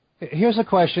 here's a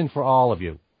question for all of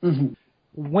you.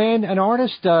 When an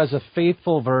artist does a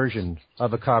faithful version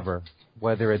of a cover,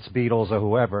 whether it's Beatles or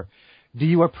whoever, Do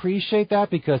you appreciate that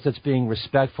because it's being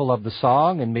respectful of the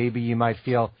song, and maybe you might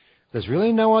feel there's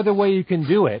really no other way you can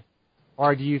do it?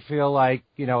 Or do you feel like,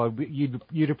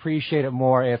 you'd appreciate it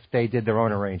more if they did their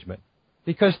own arrangement?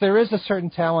 Because there is a certain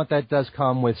talent that does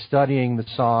come with studying the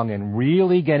song and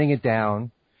really getting it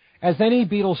down, as any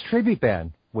Beatles tribute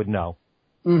band would know.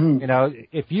 Mm-hmm.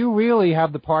 If you really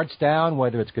have the parts down,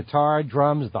 whether it's guitar,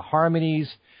 drums, the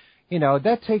harmonies,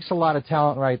 that takes a lot of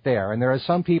talent right there. And there are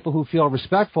some people who feel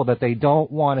respectful that they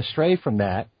don't want to stray from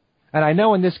that. And I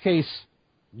know in this case,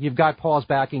 you've got Paul's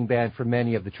backing band for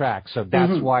many of the tracks, so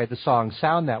that's why the songs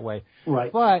sound that way.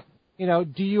 Right. But,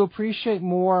 do you appreciate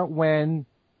more when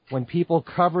people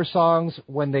cover songs,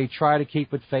 when they try to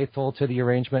keep it faithful to the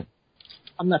arrangement?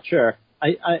 I'm not sure.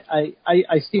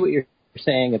 I see what you're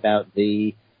saying about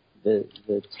the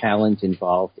talent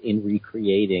involved in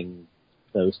recreating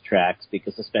those tracks,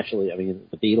 because especially,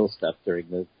 the Beatles stuff during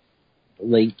the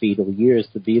late Beatle years,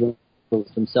 the Beatles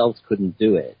themselves couldn't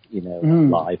do it,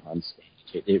 live on stage.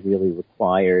 It really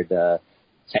required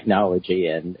technology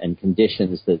and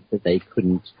conditions that they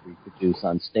couldn't reproduce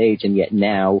on stage, and yet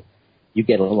now you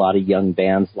get a lot of young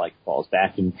bands like Paul's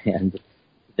backing band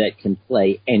that can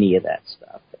play any of that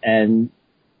stuff, and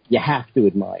you have to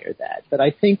admire that. But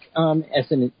I think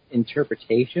as an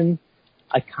interpretation,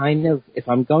 if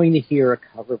I'm going to hear a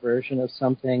cover version of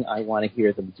something, I want to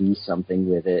hear them do something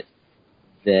with it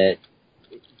that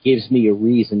gives me a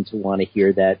reason to want to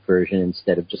hear that version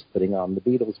instead of just putting on the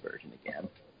Beatles version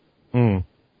again.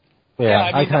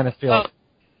 Yeah, I kind of feel...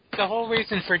 The whole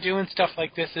reason for doing stuff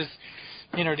like this is,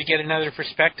 to get another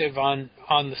perspective on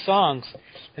the songs,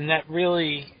 and that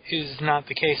really is not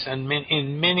the case in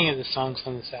many of the songs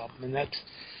on this album, and that's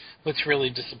what's really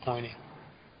disappointing.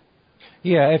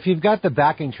 Yeah, if you've got the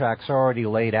backing tracks already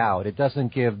laid out, it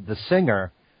doesn't give the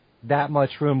singer that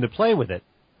much room to play with it.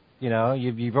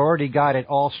 You've already got it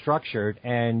all structured,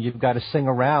 and you've got to sing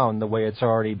around the way it's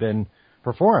already been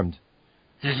performed.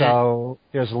 Mm-hmm. So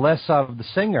there's less of the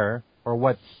singer or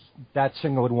what that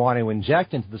singer would want to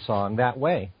inject into the song that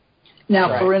way.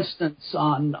 Now, for instance,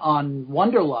 on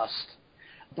Wanderlust,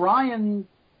 Brian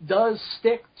does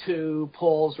stick to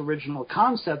Paul's original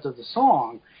concept of the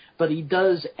song, but he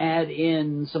does add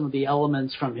in some of the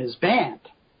elements from his band.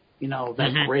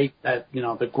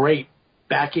 The great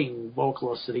backing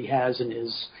vocalist that he has in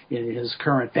his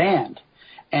current band.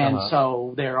 And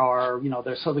so there are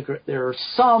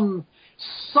some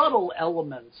subtle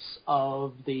elements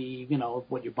of the,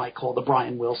 what you might call the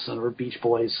Brian Wilson or Beach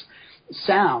Boys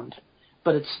sound,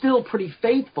 but it's still pretty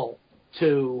faithful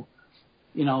to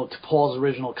Paul's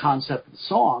original concept of the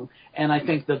song. And I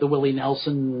think that the Willie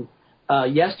Nelson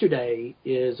Yesterday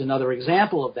is another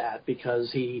example of that,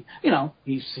 because he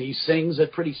sings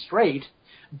it pretty straight,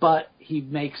 but he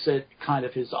makes it kind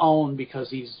of his own because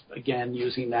he's, again,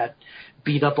 using that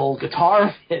beat-up old guitar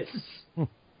of his.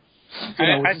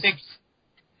 I think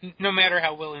no matter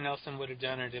how Willie Nelson would have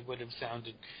done it, it would have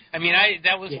sounded...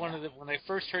 that was one of the... When I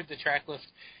first heard the track list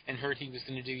and heard he was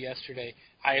going to do Yesterday,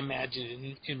 I imagined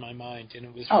it in my mind, and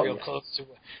it was close to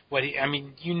what he...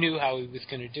 you knew how he was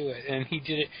going to do it, and he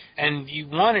did it, and you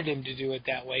wanted him to do it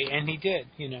that way, and he did,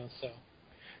 so...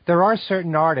 There are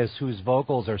certain artists whose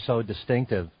vocals are so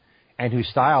distinctive and whose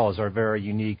styles are very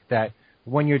unique that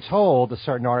when you're told a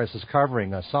certain artist is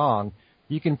covering a song,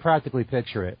 you can practically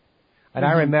picture it. And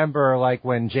I remember,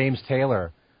 when James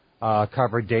Taylor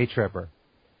covered Day Tripper.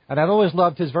 And I've always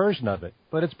loved his version of it,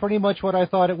 but it's pretty much what I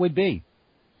thought it would be.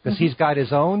 Because he's got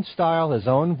his own style, his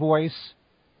own voice,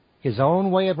 his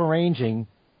own way of arranging,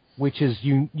 which is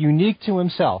unique to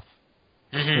himself.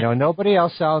 Nobody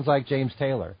else sounds like James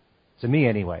Taylor, to me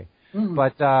anyway.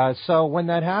 But so when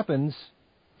that happens,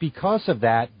 because of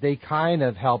that, they kind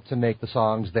of help to make the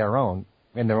songs their own,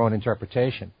 in their own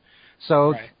interpretation.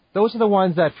 So... Right. Those are the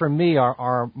ones that, for me,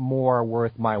 are more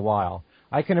worth my while.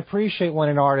 I can appreciate when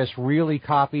an artist really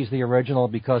copies the original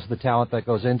because of the talent that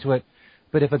goes into it.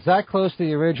 But if it's that close to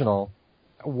the original,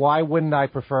 why wouldn't I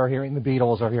prefer hearing the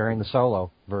Beatles or hearing the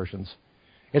solo versions?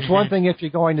 It's one thing if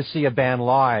you're going to see a band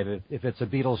live, if it's a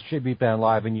Beatles tribute band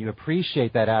live, and you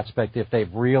appreciate that aspect if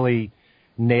they've really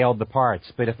nailed the parts.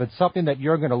 But if it's something that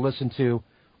you're going to listen to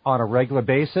on a regular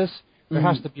basis, there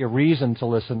has to be a reason to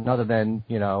listen other than,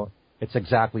 it's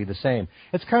exactly the same.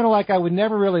 It's kind of like I would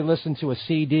never really listen to a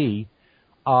CD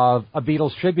of a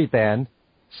Beatles tribute band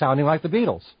sounding like the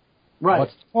Beatles. Right.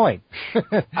 What's the point?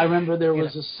 I remember there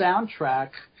was a soundtrack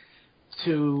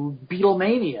to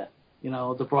Beatlemania,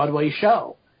 the Broadway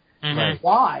show. Right.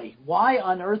 Why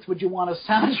on earth would you want a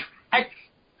soundtrack,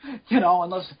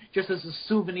 unless just as a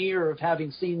souvenir of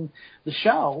having seen the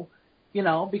show,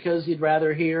 because you'd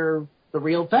rather hear the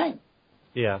real thing.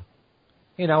 Yeah.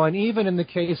 and even in the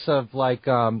case of like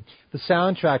the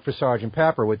soundtrack for Sgt.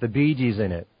 Pepper with the Bee Gees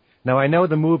in it. Now I know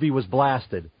the movie was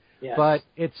blasted, Yes.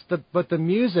 but the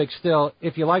music still.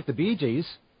 If you like the Bee Gees,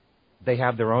 they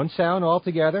have their own sound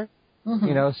altogether.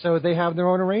 Mm-hmm. So they have their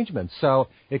own arrangements. So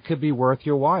it could be worth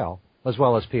your while, as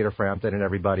well as Peter Frampton and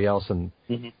everybody else in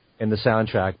the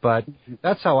soundtrack. But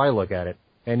that's how I look at it.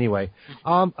 Anyway,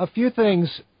 a few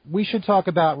things we should talk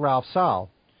about Ralph Saal,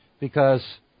 because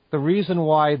the reason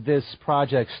why this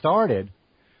project started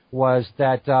was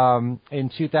that in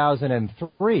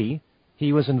 2003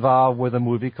 he was involved with a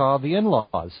movie called The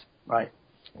In-Laws, Right.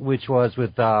 which was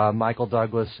with Michael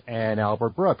Douglas and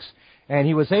Albert Brooks, and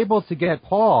he was able to get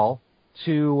Paul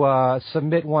to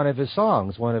submit one of his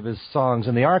songs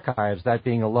in the archives, that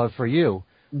being A Love for You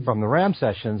from the Ram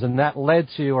sessions, and that led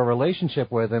to a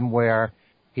relationship with him where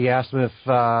he asked him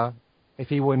if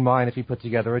he wouldn't mind if he put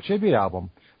together a tribute album.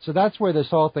 So that's where this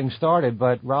whole thing started.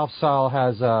 But Ralph Saal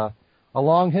has a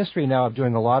long history now of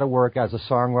doing a lot of work as a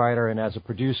songwriter and as a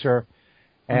producer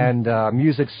and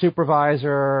music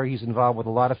supervisor. He's involved with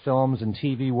a lot of films and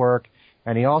TV work.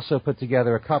 And he also put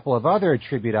together a couple of other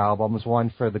tribute albums,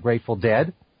 one for the Grateful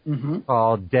Dead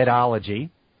called Deadology.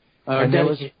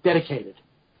 Dedicated.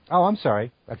 Oh, I'm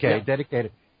sorry. Okay, Yeah.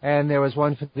 Dedicated. And there was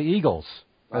one for the Eagles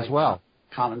as well.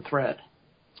 Common thread.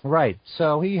 Right.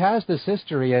 So he has this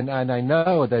history, and I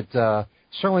know that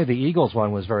certainly the Eagles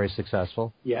one was very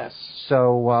successful. Yes.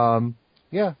 So,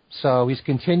 so he's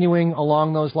continuing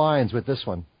along those lines with this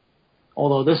one.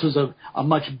 Although this was a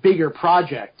much bigger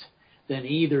project than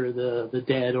either the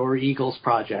Dead or Eagles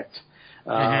project,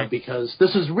 because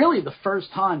this is really the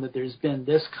first time that there's been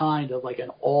this kind of like an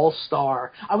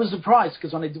all-star. I was surprised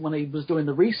because when I was doing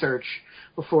the research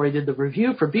before I did the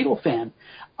review for Beatle Fan,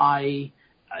 I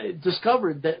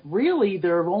discovered that really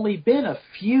there have only been a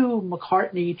few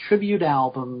McCartney tribute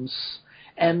albums,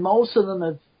 and most of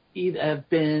them have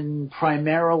been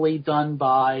primarily done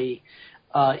by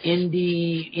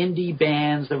indie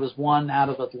bands. There was one out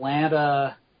of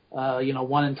Atlanta,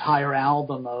 one entire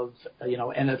album of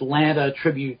an Atlanta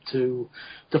tribute to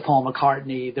Paul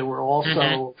McCartney. There were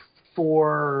also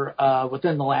four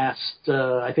within the last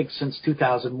I think since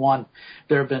 2001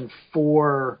 there have been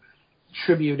 4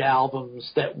 tribute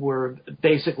albums that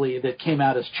came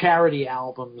out as charity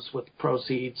albums with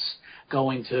proceeds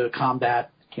going to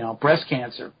combat breast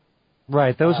cancer.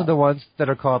 Right. Those are the ones that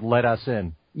are called Let Us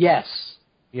In. Yes.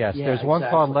 Yes. Yeah, there's one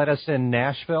exactly. called Let Us In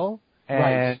Nashville,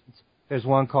 and there's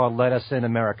one called Let Us In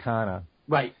Americana.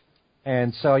 Right.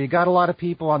 And so you got a lot of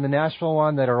people on the Nashville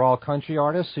one that are all country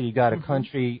artists, so you got a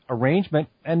country arrangement,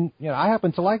 and I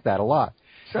happen to like that a lot.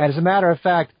 Sure. And as a matter of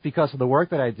fact, because of the work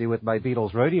that I do with my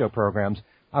Beatles radio programs,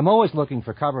 I'm always looking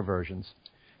for cover versions.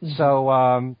 So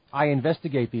I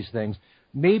investigate these things.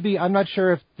 Maybe, I'm not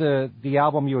sure if the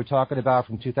album you were talking about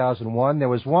from 2001, there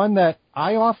was one that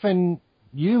I often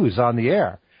use on the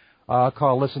air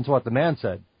called Listen to What the Man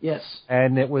Said. Yes.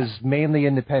 And it was mainly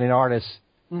independent artists.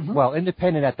 Well,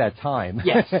 independent at that time.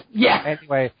 Yes. Yeah.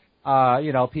 Anyway,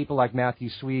 people like Matthew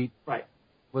Sweet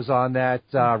was on that,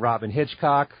 Robin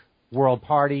Hitchcock, World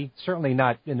Party, certainly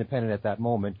not independent at that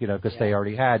moment, because they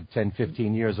already had 10,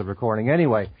 15 years of recording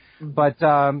anyway. But,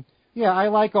 I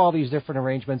like all these different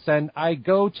arrangements, and I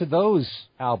go to those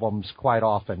albums quite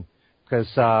often because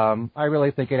I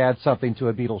really think it adds something to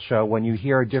a Beatles show when you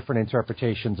hear different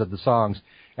interpretations of the songs.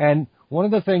 And one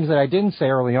of the things that I didn't say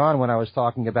early on when I was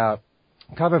talking about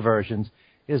cover versions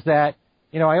is that,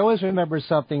 I always remember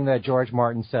something that George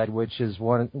Martin said, which is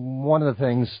one of the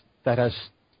things that has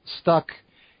stuck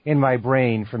in my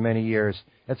brain for many years.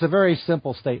 It's a very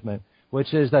simple statement,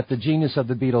 which is that the genius of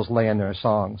the Beatles lay in their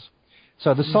songs.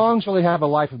 So the songs really have a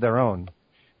life of their own.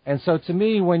 And so to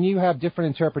me, when you have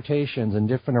different interpretations and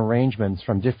different arrangements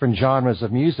from different genres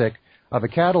of music of a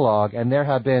catalog, and there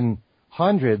have been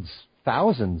hundreds,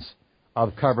 thousands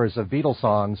of covers of Beatles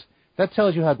songs, that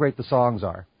tells you how great the songs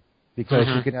are. Because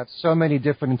you can have so many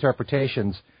different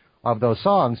interpretations of those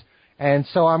songs. And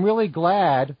so I'm really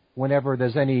glad whenever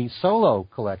there's any solo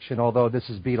collection, although this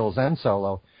is Beatles and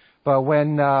solo, but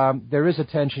when there is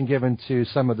attention given to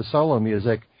some of the solo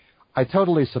music, I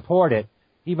totally support it,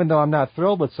 even though I'm not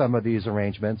thrilled with some of these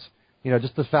arrangements,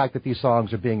 just the fact that these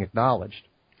songs are being acknowledged.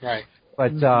 Right.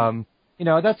 But,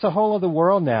 that's a whole other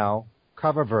world now,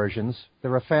 cover versions.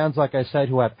 There are fans, like I said,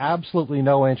 who have absolutely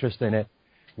no interest in it.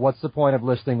 What's the point of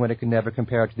listening when it can never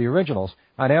compare to the originals?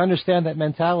 And I understand that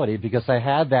mentality because I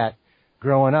had that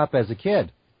growing up as a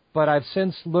kid. But I've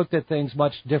since looked at things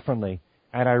much differently,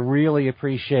 and I really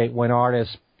appreciate when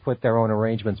artists put their own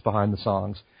arrangements behind the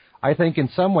songs. I think in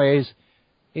some ways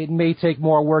it may take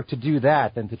more work to do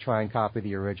that than to try and copy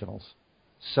the originals.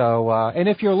 So, and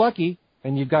if you're lucky,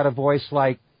 and you've got a voice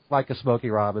like a Smokey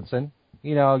Robinson,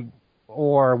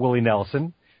 or Willie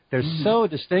Nelson. They're so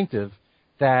distinctive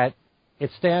that it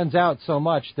stands out so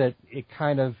much that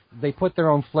they put their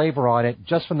own flavor on it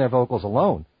just from their vocals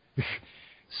alone.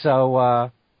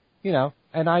 So,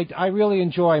 and I really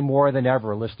enjoy more than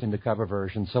ever listening to cover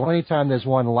versions. So anytime there's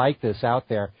one like this out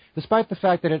there, despite the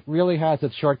fact that it really has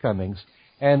its shortcomings,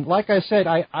 and like I said,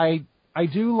 I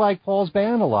do like Paul's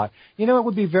band a lot. It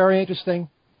would be very interesting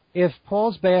if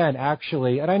Paul's band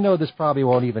actually, and I know this probably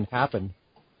won't even happen,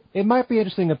 it might be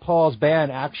interesting if Paul's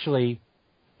band actually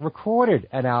recorded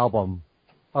an album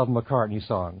of McCartney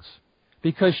songs.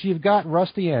 Because you've got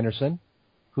Rusty Anderson,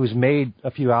 who's made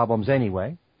a few albums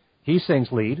anyway. He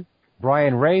sings lead.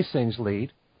 Brian Ray sings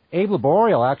lead. Abe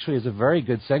Laboriel actually is a very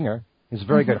good singer. He's a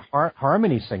very good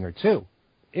harmony singer, too.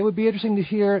 It would be interesting to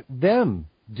hear them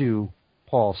do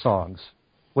Paul songs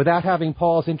without having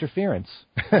Paul's interference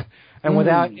and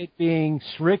without it being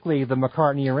strictly the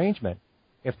McCartney arrangement.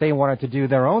 If they wanted to do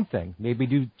their own thing, maybe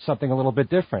do something a little bit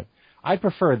different. I'd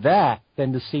prefer that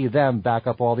than to see them back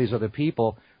up all these other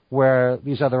people where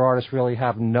these other artists really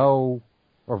have no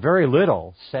or very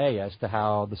little say as to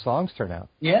how the songs turn out.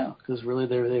 Yeah, because really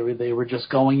they were just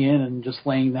going in and just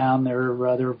laying down their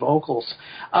vocals.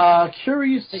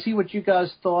 Curious to see what you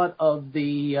guys thought of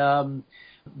the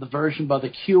version by The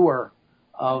Cure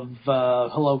of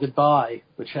Hello Goodbye,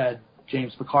 which had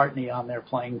James McCartney on there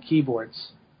playing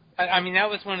keyboards. I mean, that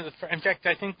was one of the. In fact,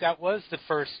 I think that was the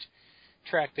first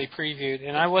track they previewed,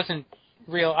 and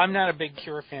I'm not a big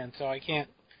Cure fan, so I can't.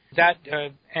 That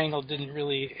angle didn't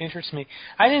really interest me.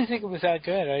 I didn't think it was that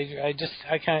good.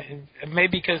 I kind of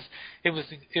maybe because it was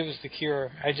the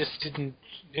Cure.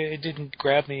 It didn't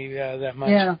grab me that much.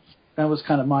 Yeah, that was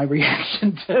kind of my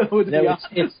reaction too.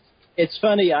 It's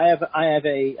funny. I have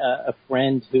a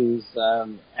friend who's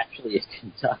actually a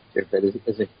conductor, but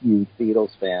is a huge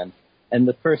Beatles fan. And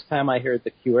the first time I heard the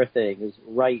Cure thing is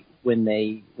right when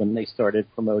they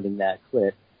started promoting that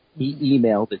clip. He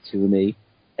emailed it to me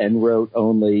and wrote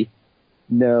only,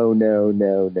 no.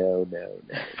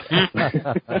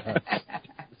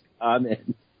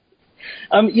 Amen.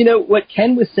 What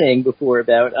Ken was saying before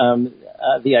about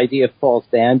the idea of Paul's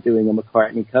band doing a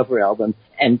McCartney cover album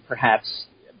and perhaps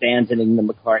abandoning the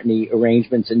McCartney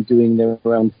arrangements and doing their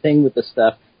own thing with the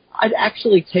stuff, I'd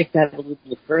actually take that a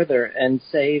little further and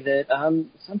say that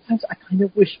sometimes I kind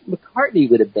of wish McCartney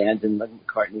would abandon the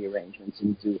McCartney arrangements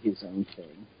and do his own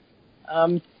thing.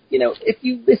 If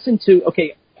you listen to,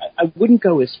 I wouldn't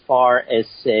go as far as,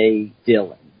 say,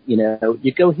 Dylan.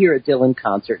 You go hear a Dylan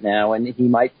concert now, and he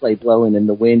might play Blowin' in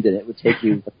the Wind, and it would take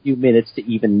you a few minutes to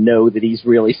even know that he's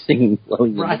really singing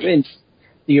Blowin' in the Wind.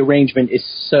 The arrangement is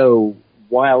so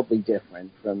wildly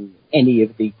different from any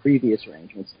of the previous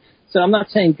arrangements. So I'm not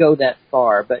saying go that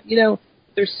far, but,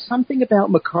 there's something about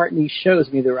McCartney's shows.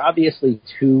 I mean, there are obviously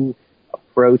two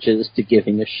approaches to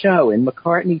giving a show, and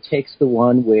McCartney takes the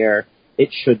one where it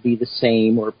should be the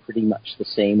same or pretty much the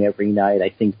same every night. I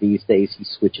think these days he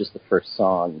switches the first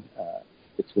song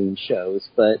between shows,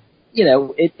 but,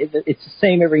 it's the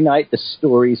same every night. The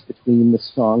stories between the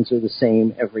songs are the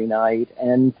same every night,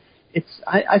 and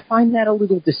I find that a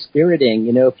little dispiriting.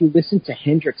 If you listen to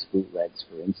Hendrix bootlegs,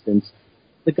 for instance,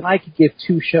 the guy could give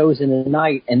two shows in a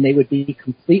night, and they would be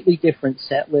completely different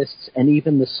set lists, and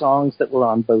even the songs that were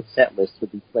on both set lists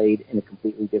would be played in a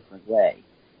completely different way.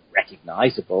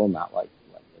 Recognizable, not like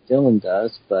what Dylan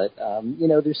does, but,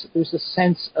 there's a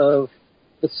sense of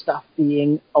the stuff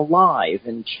being alive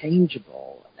and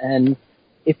changeable. And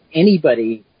if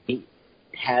anybody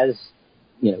has,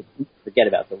 forget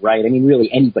about the right, I mean,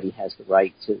 really anybody has the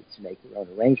right to make their own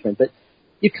arrangement, but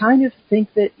you kind of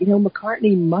think that,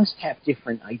 McCartney must have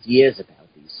different ideas about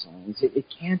these songs. It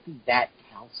can't be that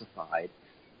calcified.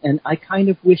 And I kind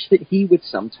of wish that he would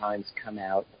sometimes come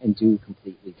out and do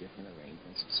completely different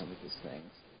arrangements of some of his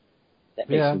things. That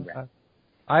makes me rap.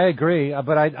 I agree,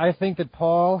 but I think that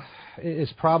Paul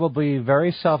is probably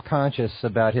very self-conscious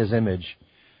about his image.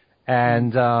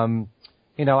 And,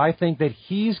 I think that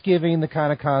he's giving the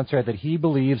kind of concert that he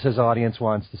believes his audience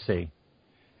wants to see.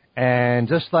 And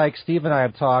just like Steve and I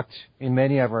have talked in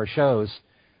many of our shows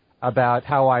about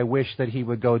how I wish that he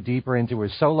would go deeper into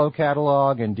his solo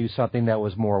catalog and do something that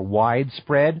was more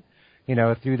widespread,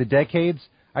 through the decades,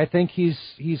 I think he's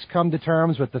come to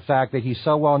terms with the fact that he's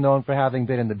so well known for having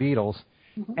been in the Beatles.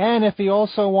 Mm-hmm. And if he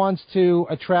also wants to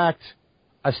attract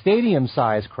a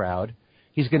stadium-sized crowd,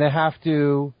 he's going to have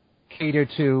to cater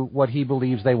to what he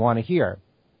believes they want to hear.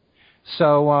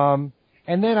 So,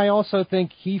 and then I also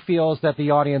think he feels that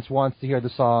the audience wants to hear the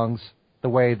songs the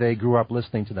way they grew up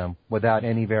listening to them, without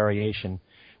any variation,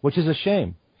 which is a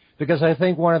shame. because I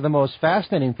think one of the most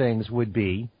fascinating things would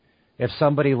be if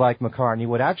somebody like McCartney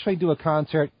would actually do a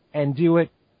concert and do it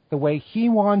the way he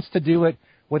wants to do it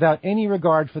without any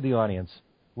regard for the audience.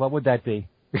 What would that be?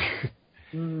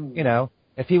 You know,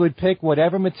 if he would pick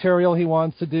whatever material he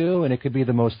wants to do, and it could be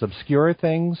the most obscure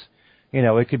things, you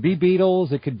know, it could be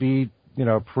Beatles, it could be, you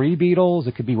know, pre-Beatles,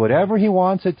 it could be whatever he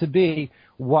wants it to be,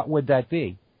 what would that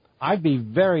be? I'd be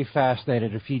very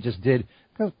fascinated if he just did,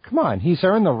 because, come on, he's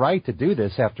earned the right to do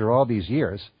this after all these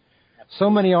years. So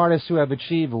many artists who have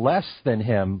achieved less than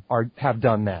him have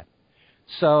done that.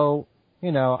 So,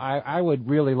 you know, I would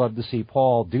really love to see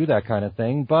Paul do that kind of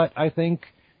thing, but I think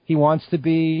he wants to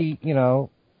be, you know,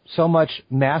 so much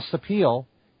mass appeal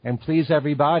and please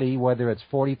everybody, whether it's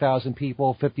 40,000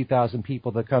 people, 50,000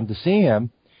 people that come to see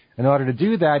him. In order to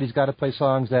do that, he's got to play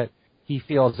songs that he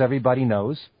feels everybody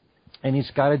knows, and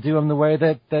he's got to do them the way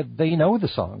that they know the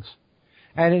songs.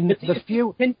 And in the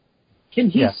few... Can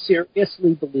he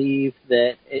seriously believe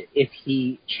that if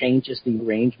he changes the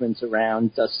arrangements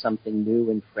around, does something new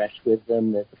and fresh with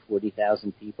them, that the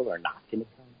 40,000 people are not going to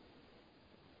come?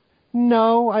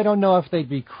 No, I don't know if they'd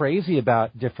be crazy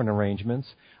about different arrangements.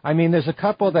 I mean, there's a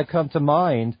couple that come to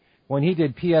mind when he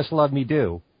did P.S. Love Me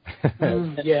Do.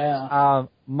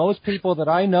 Most people that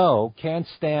I know can't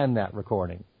stand that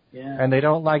recording. Yeah. And they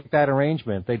don't like that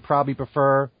arrangement. They'd probably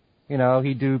prefer, you know,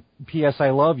 he'd do P.S.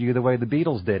 I Love You the way the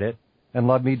Beatles did it, and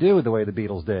Love Me Do the way the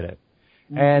Beatles did it.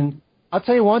 Mm-hmm. And I'll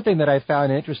tell you one thing that I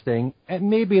found interesting, and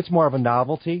maybe it's more of a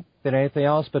novelty than anything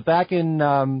else, but back in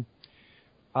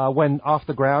when Off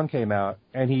the Ground came out,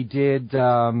 and he did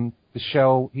a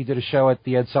show at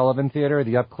the Ed Sullivan Theater,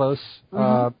 the up-close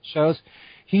shows,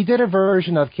 he did a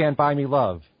version of Can't Buy Me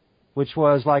Love, which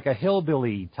was like a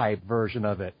hillbilly-type version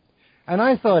of it. And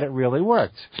I thought it really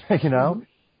worked, you know? Mm-hmm.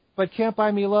 But Can't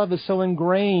Buy Me Love is so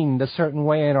ingrained a certain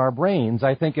way in our brains.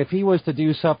 I think if he was to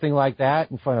do something like that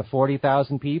in front of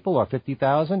 40,000 people or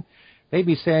 50,000, they'd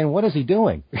be saying, what is he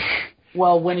doing?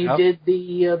 Well, when he did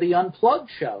the Unplugged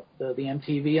show, the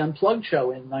MTV Unplugged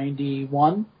show in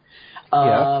 '91,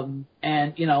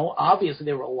 and, you know, obviously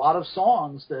there were a lot of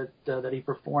songs that he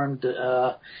performed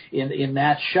in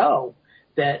that show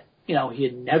that, you know, he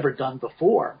had never done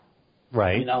before.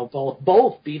 Right. You know,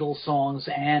 both Beatles songs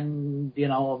and, you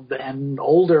know, and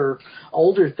older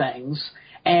things.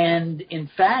 And in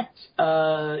fact,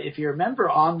 if you remember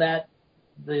on that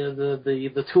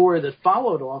the tour that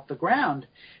followed Off the Ground,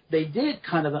 they did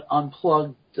kind of an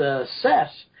unplugged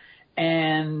set,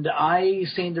 and I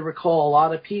seem to recall a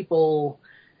lot of people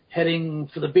heading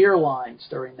for the beer lines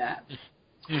during that.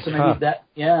 So maybe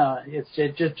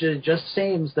it just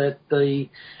seems that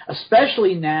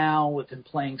especially now with them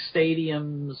playing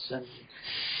stadiums and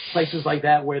places like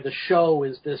that where the show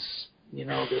is this, you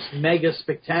know, this mega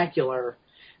spectacular,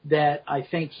 that I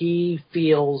think he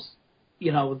feels,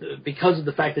 you know, because of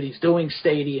the fact that he's doing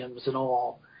stadiums and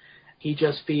all, he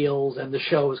just feels, and the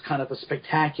show is kind of a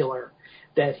spectacular,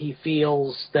 that he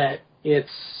feels that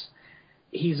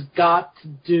he's got to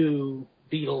do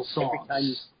Beatles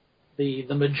songs. The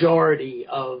majority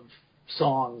of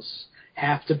songs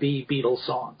have to be Beatles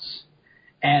songs,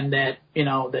 and that, you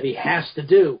know, that he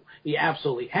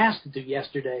absolutely has to do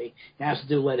Yesterday, he has to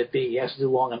do Let It Be, he has to do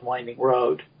Long and Winding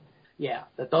Road. Yeah,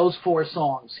 that those 4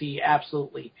 songs he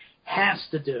absolutely has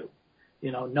to do,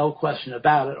 you know, no question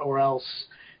about it, or else,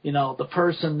 you know, the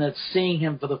person that's seeing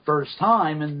him for the first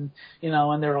time, and, you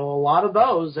know, and there are a lot of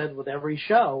those that with every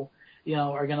show, you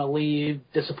know, are going to leave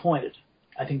disappointed.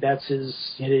 I think that's his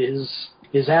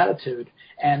attitude,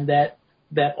 and that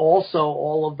also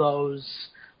all of those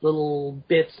little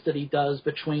bits that he does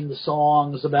between the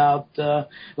songs about let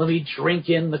me drink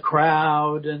in the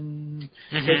crowd and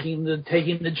taking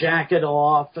the jacket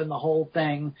off and the whole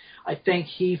thing. I think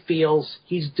he feels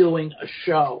he's doing a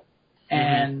show,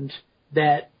 and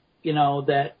that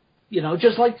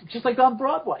just like on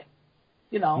Broadway,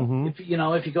 you know,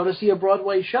 if you go to see a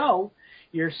Broadway show,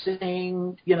 you're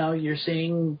seeing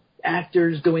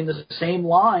actors doing the same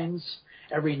lines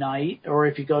every night, or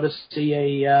if you go to see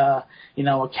a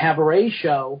cabaret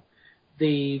show,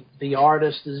 the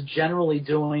artist is generally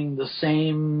doing the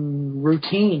same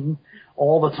routine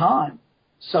all the time.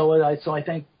 So I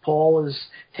think Paul is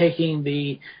taking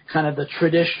the kind of the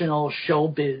traditional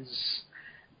showbiz,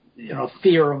 you know,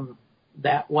 theorem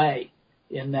that way,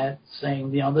 in that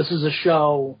saying, you know, this is a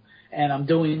show, and I'm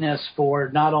doing this for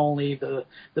not only the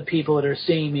people that are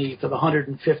seeing me for the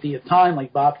 150th time,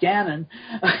 like Bob Gannon,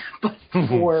 but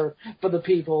for the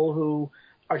people who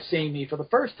are seeing me for the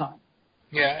first time.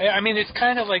 Yeah, I mean, it's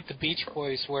kind of like the Beach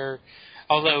Boys, where,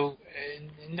 although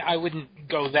I wouldn't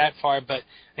go that far, but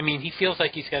I mean, he feels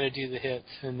like he's got to do the hits,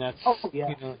 and that's,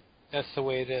 you know. That's the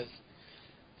way it is.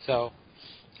 So,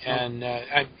 and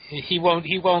he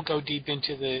won't go deep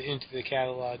into the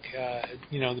catalog.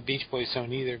 The Beach Boys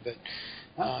don't either. But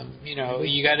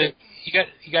you got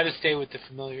to stay with the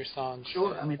familiar songs.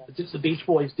 Sure. I mean, the Beach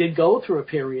Boys did go through a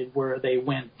period where they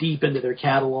went deep into their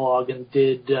catalog and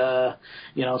did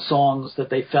songs that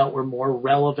they felt were more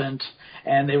relevant,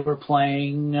 and they were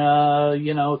playing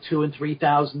 2,000 and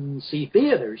 3,000 seat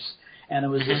theaters. And it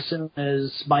was as soon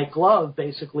as Mike Love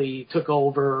basically took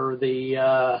over the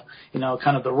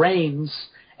kind of the reins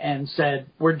and said,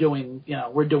 we're doing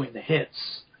the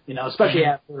hits, especially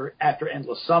after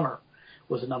Endless Summer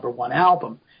was a #1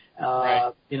 album.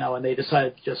 Right. And they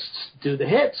decided to just do the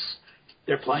hits.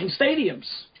 They're playing stadiums.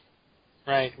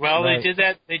 Right. Well, Right. they did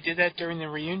that. They did that during the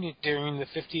reunion, during the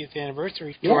 50th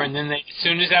anniversary tour, and then as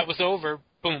soon as that was over,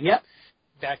 boom,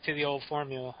 back to the old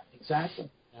formula. Exactly.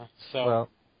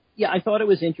 Yeah, I thought it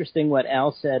was interesting what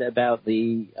Al said about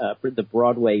the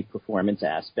Broadway performance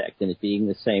aspect and it being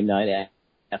the same night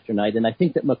after night, and I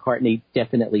think that McCartney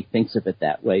definitely thinks of it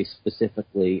that way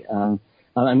specifically.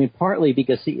 Partly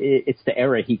because it's the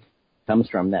era he comes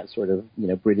from, that sort of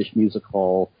British music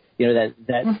hall, that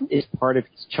is part of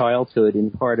his childhood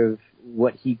and part of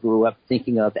what he grew up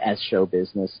thinking of as show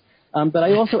business. But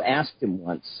I also asked him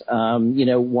once,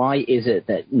 why is it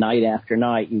that night after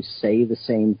night you say the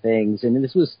same things? And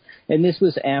this was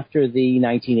after the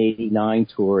 1989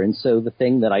 tour. And so the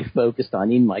thing that I focused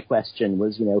on in my question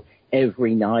was,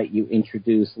 every night you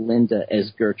introduce Linda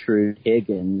as Gertrude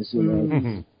Higgins,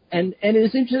 And it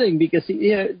was interesting because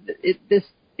this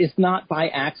is not by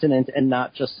accident and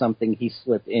not just something he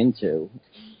slipped into.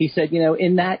 He said,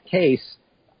 in that case,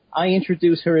 I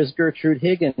introduce her as Gertrude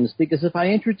Higgins because if I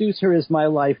introduce her as my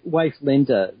wife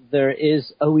Linda, there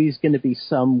is always going to be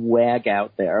some wag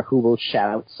out there who will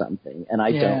shout something, and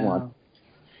I don't want.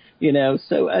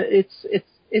 So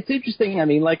it's interesting. I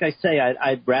mean, like I say,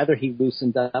 I'd rather he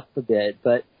loosened up a bit,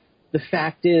 but the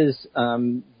fact is,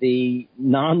 the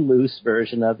non-loose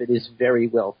version of it is very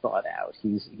well thought out.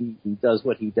 He does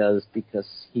what he does because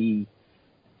he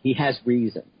has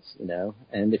reasons,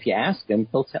 and if you ask him,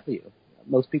 he'll tell you.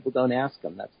 Most people don't ask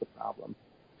him. That's the problem.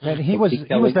 And he was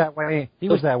that way. He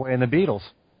was that way in the Beatles.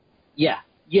 Yeah.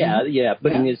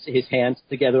 Putting his hands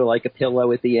together like a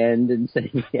pillow at the end and saying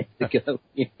he had to go.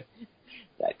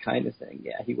 That kind of thing.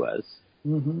 Yeah, he was.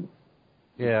 Mm-hmm.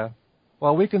 Yeah.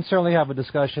 Well, we can certainly have a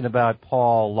discussion about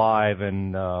Paul live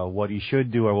and what he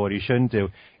should do or what he shouldn't do.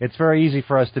 It's very easy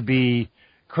for us to be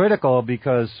critical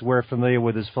because we're familiar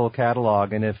with his full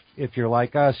catalog, and if you're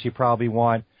like us, you probably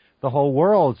want the whole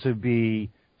world to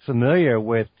be familiar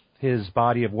with his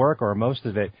body of work or most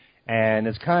of it, and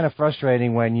it's kind of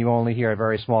frustrating when you only hear a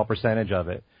very small percentage of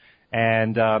it.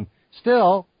 And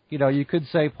still, you could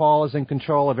say Paul is in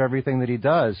control of everything that he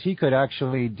does. He could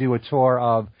actually do a tour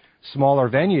of smaller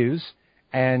venues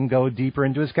and go deeper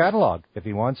into his catalog if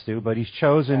he wants to, but he's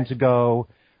chosen to go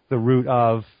the route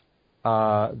of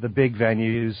the big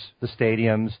venues, the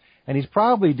stadiums, and he's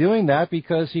probably doing that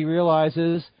because he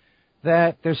realizes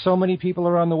that there's so many people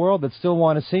around the world that still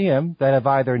want to see him that have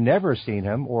either never seen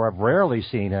him or have rarely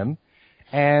seen him,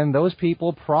 and those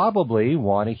people probably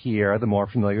want to hear the more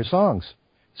familiar songs.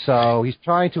 So he's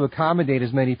trying to accommodate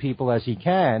as many people as he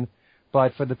can,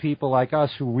 but for the people like us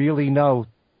who really know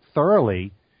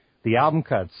thoroughly the album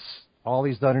cuts, all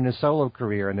he's done in his solo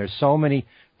career, and there's so many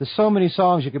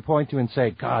songs you could point to and say,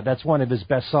 God, that's one of his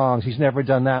best songs. He's never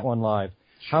done that one live.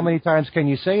 Sure. How many times can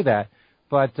you say that?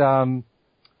 But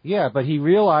but he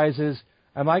realizes,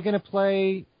 am I going to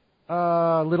play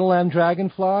Little Lamb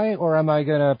Dragonfly or am I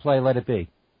going to play Let It Be?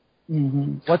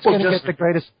 Mm-hmm. What's going to get the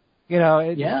greatest?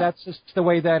 That's just the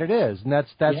way that it is, and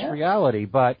that's reality.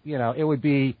 But it would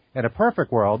be in a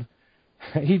perfect world,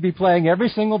 he'd be playing every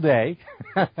single day.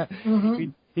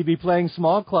 He'd be playing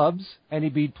small clubs, and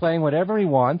he'd be playing whatever he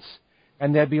wants,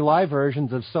 and there'd be live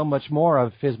versions of so much more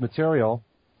of his material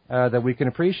that we can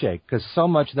appreciate, because so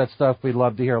much of that stuff we'd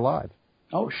love to hear live.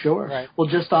 Oh, sure. Right. Well,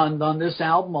 just on this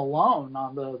album alone,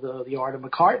 on the Art of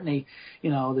McCartney,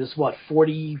 there's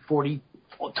 40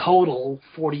 total,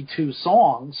 42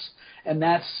 songs, and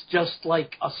that's just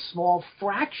like a small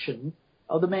fraction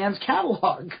of the man's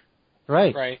catalog.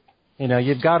 Right.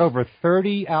 You've got over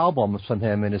 30 albums from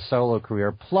him in his solo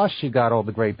career, plus you've got all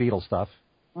the great Beatles stuff.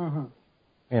 Mm-hmm.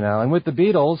 And with the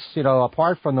Beatles,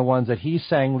 apart from the ones that he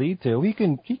sang lead to, he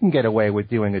can get away with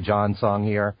doing a John song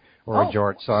here or a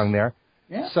George song there.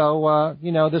 Yeah. So,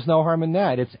 there's no harm in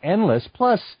that. It's endless.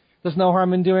 Plus, there's no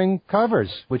harm in doing covers,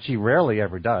 which he rarely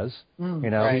ever does.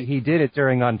 Right. He did it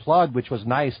during Unplugged, which was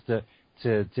nice to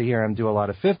hear him do a lot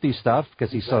of 50s stuff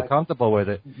because he's so comfortable with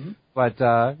it. Mm-hmm. But,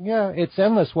 it's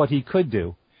endless what he could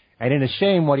do. And in A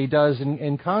Shame, what he does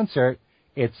in concert,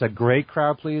 it's a great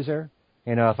crowd pleaser.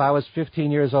 You know, if I was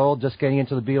 15 years old just getting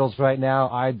into the Beatles right now,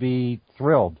 I'd be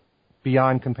thrilled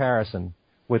beyond comparison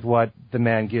with what the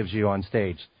man gives you on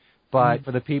stage. But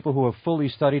for the people who have fully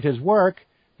studied his work,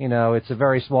 you know, it's a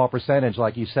very small percentage,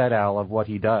 like you said, Al, of what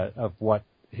he does, of what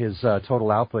his total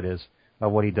output is,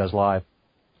 of what he does live.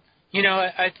 You know,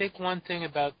 I think one thing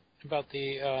about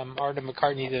the Art of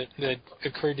McCartney that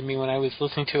occurred to me when I was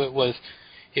listening to it was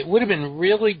it would have been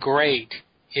really great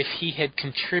if he had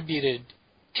contributed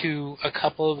to a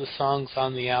couple of the songs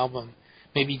on the album.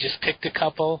 Maybe just picked a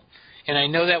couple, and I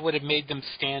know that would have made them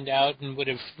stand out and would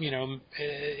have, you know,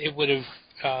 it would have,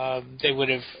 they would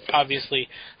have obviously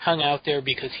hung out there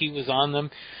because he was on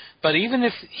them. But even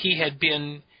if he had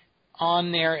been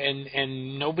on there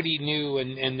and nobody knew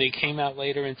and they came out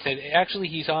later and said, actually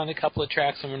he's on a couple of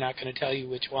tracks and we're not going to tell you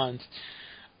which ones,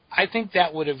 I think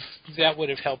that would have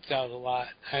helped out a lot.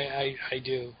 I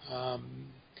do.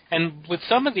 And with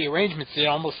some of the arrangements, it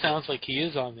almost sounds like he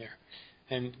is on there.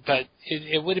 But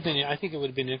it would have been. I think it would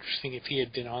have been interesting if he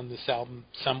had been on this album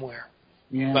somewhere.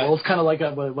 Yeah, well, it's kind of like I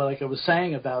was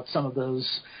saying about some of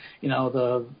those, you know,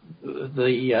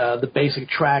 the basic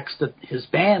tracks that his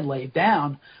band laid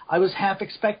down. I was half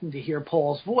expecting to hear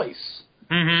Paul's voice,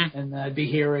 and I'd be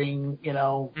hearing, you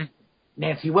know,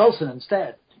 Nancy Wilson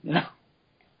instead. You know,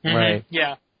 right?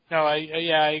 Yeah. No,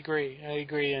 I agree.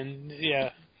 And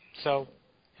yeah, so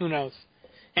who knows?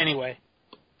 Anyway.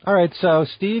 All right, so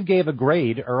Steve gave a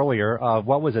grade earlier of,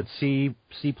 what was it, C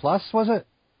plus, was it?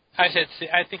 I said C.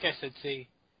 I think I said C.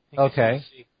 Okay.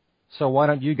 C. So why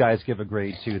don't you guys give a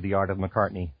grade to The Art of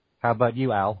McCartney? How about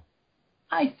you, Al?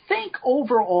 I think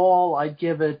overall I'd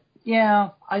give it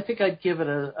a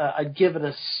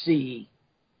C,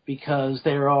 because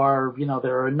there are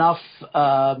enough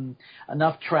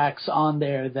tracks on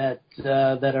there that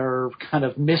are kind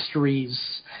of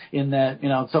mysteries, in that, you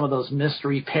know, some of those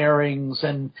mystery pairings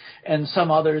and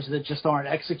some others that just aren't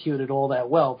executed all that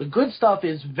well. The good stuff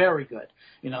is very good.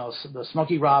 You know, the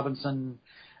Smokey Robinson,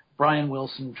 Brian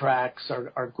Wilson tracks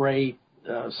are great.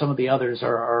 Some of the others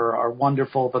are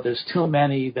wonderful, but there's too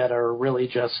many that are really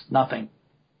just nothing.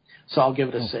 So I'll give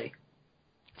it a C.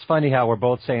 It's funny how we're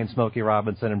both saying Smokey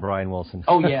Robinson and Brian Wilson.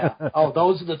 Oh, yeah. Oh,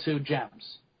 those are the two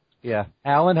gems. Yeah.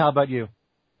 Alan, how about you?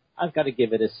 I've got to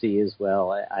give it a C as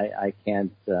well. I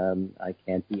can't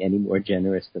be any more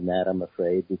generous than that, I'm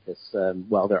afraid, because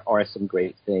while there are some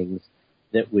great things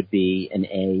that would be an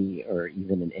A or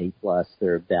even an A plus,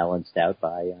 they're balanced out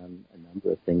by a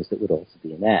number of things that would also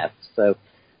be an F. So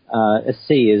a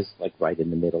C is like right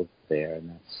in the middle there, and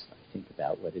that's, I think,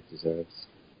 about what it deserves.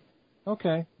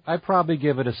 Okay, I'd probably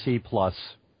give it a C plus,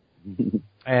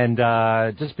 and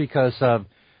just because of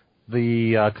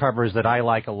the covers that I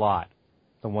like a lot,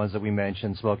 the ones that we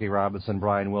mentioned, Smokey Robinson,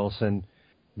 Brian Wilson,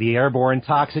 the Airborne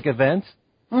Toxic Event.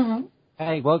 Mm-hmm.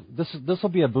 Hey, well, this will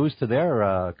be a boost to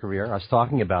their career. Us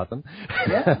talking about them.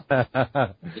 Yeah.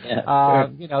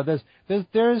 Sure. You know,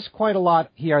 there's quite a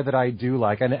lot here that I do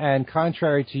like, and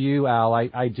contrary to you, Al,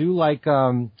 I do like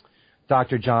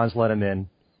Dr. John's Let 'Em In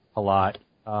a lot.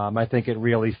 I think it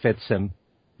really fits him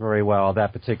very well,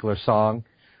 that particular song.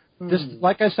 Just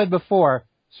like I said before,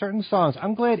 certain songs,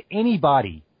 I'm glad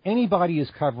anybody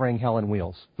is covering Hell on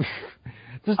Wheels.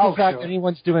 Just the fact that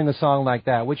anyone's doing a song like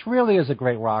that, which really is a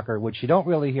great rocker, which you don't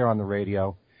really hear on the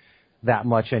radio that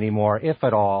much anymore, if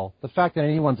at all. The fact that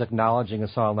anyone's acknowledging a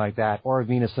song like that, or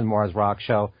Venus and Mars Rock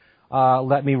Show,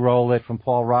 Let Me Roll It from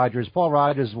Paul Rodgers. Paul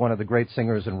Rodgers is one of the great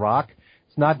singers in rock.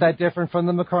 It's not that different from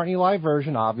the McCartney Live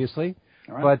version, obviously.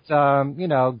 Right. But, you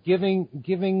know,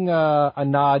 giving a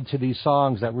nod to these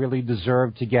songs that really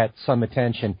deserve to get some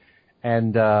attention.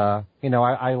 And, you know,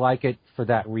 I like it for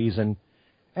that reason.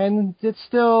 And it's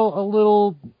still a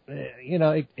little, you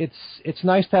know, it's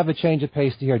nice to have a change of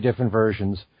pace to hear different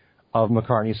versions of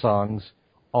McCartney songs,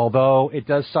 although it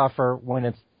does suffer when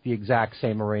it's the exact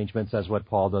same arrangements as what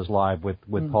Paul does live with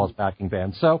Paul's backing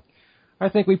band. So I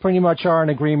think we pretty much are in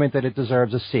agreement that it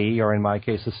deserves a C, or in my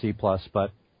case a C+,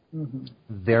 but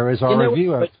there is our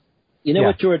review of it. You know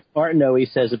what George Martin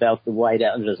always says about the White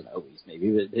Album? Doesn't always,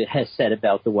 maybe, but it has said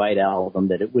about the White Album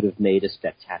that it would have made a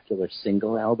spectacular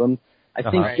single album. I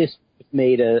think this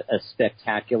made a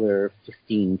spectacular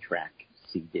 15-track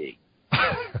CD.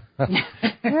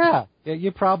 Yeah,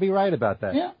 you're probably right about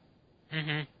that. Yeah.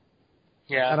 Mm-hmm.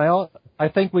 Yeah. And I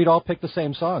think we'd all pick the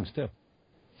same songs too.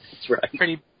 That's right.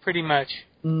 Pretty much.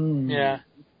 Yeah.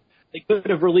 They could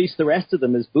have released the rest of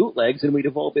them as bootlegs, and we'd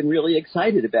have all been really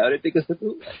excited about it because they're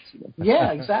bootlegs. You know?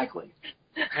 Yeah, exactly.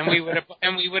 and we would have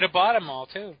bought them all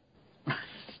too.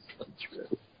 That's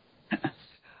true.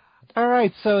 All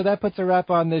right, so that puts a wrap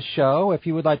on this show. If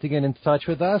you would like to get in touch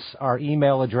with us, our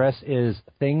email address is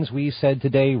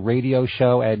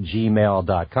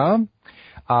thingswesaidtoday.radio@gmail.com.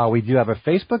 We do have a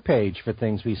Facebook page for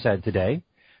Things We Said Today.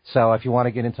 So if you want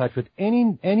to get in touch with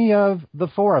any of the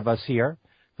four of us here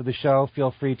for the show,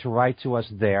 feel free to write to us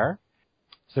there.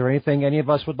 Is there anything any of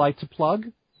us would like to plug?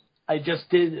 I just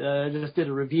did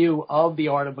a review of The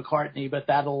Art of McCartney, but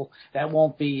that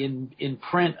won't be in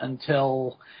print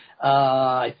until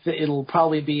it'll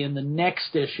probably be in the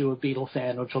next issue of Beatle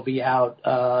Fan, which will be out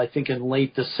I think in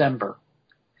late December.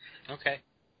 Okay.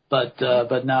 But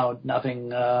no,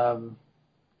 nothing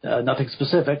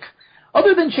specific,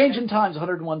 other than Changing Times,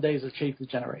 101 Days of Change the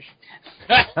Generation.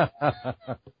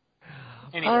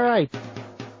 Anyway. All right.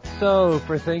 So,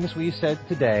 for Things We Said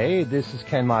Today, this is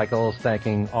Ken Michaels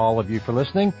thanking all of you for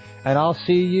listening, and I'll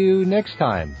see you next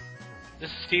time.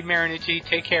 This is Steve Marinucci.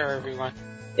 Take care, everyone.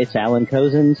 It's Alan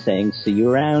Kozin saying see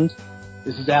you around.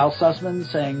 This is Al Sussman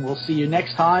saying we'll see you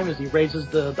next time as he raises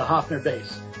the Hofner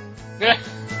bass.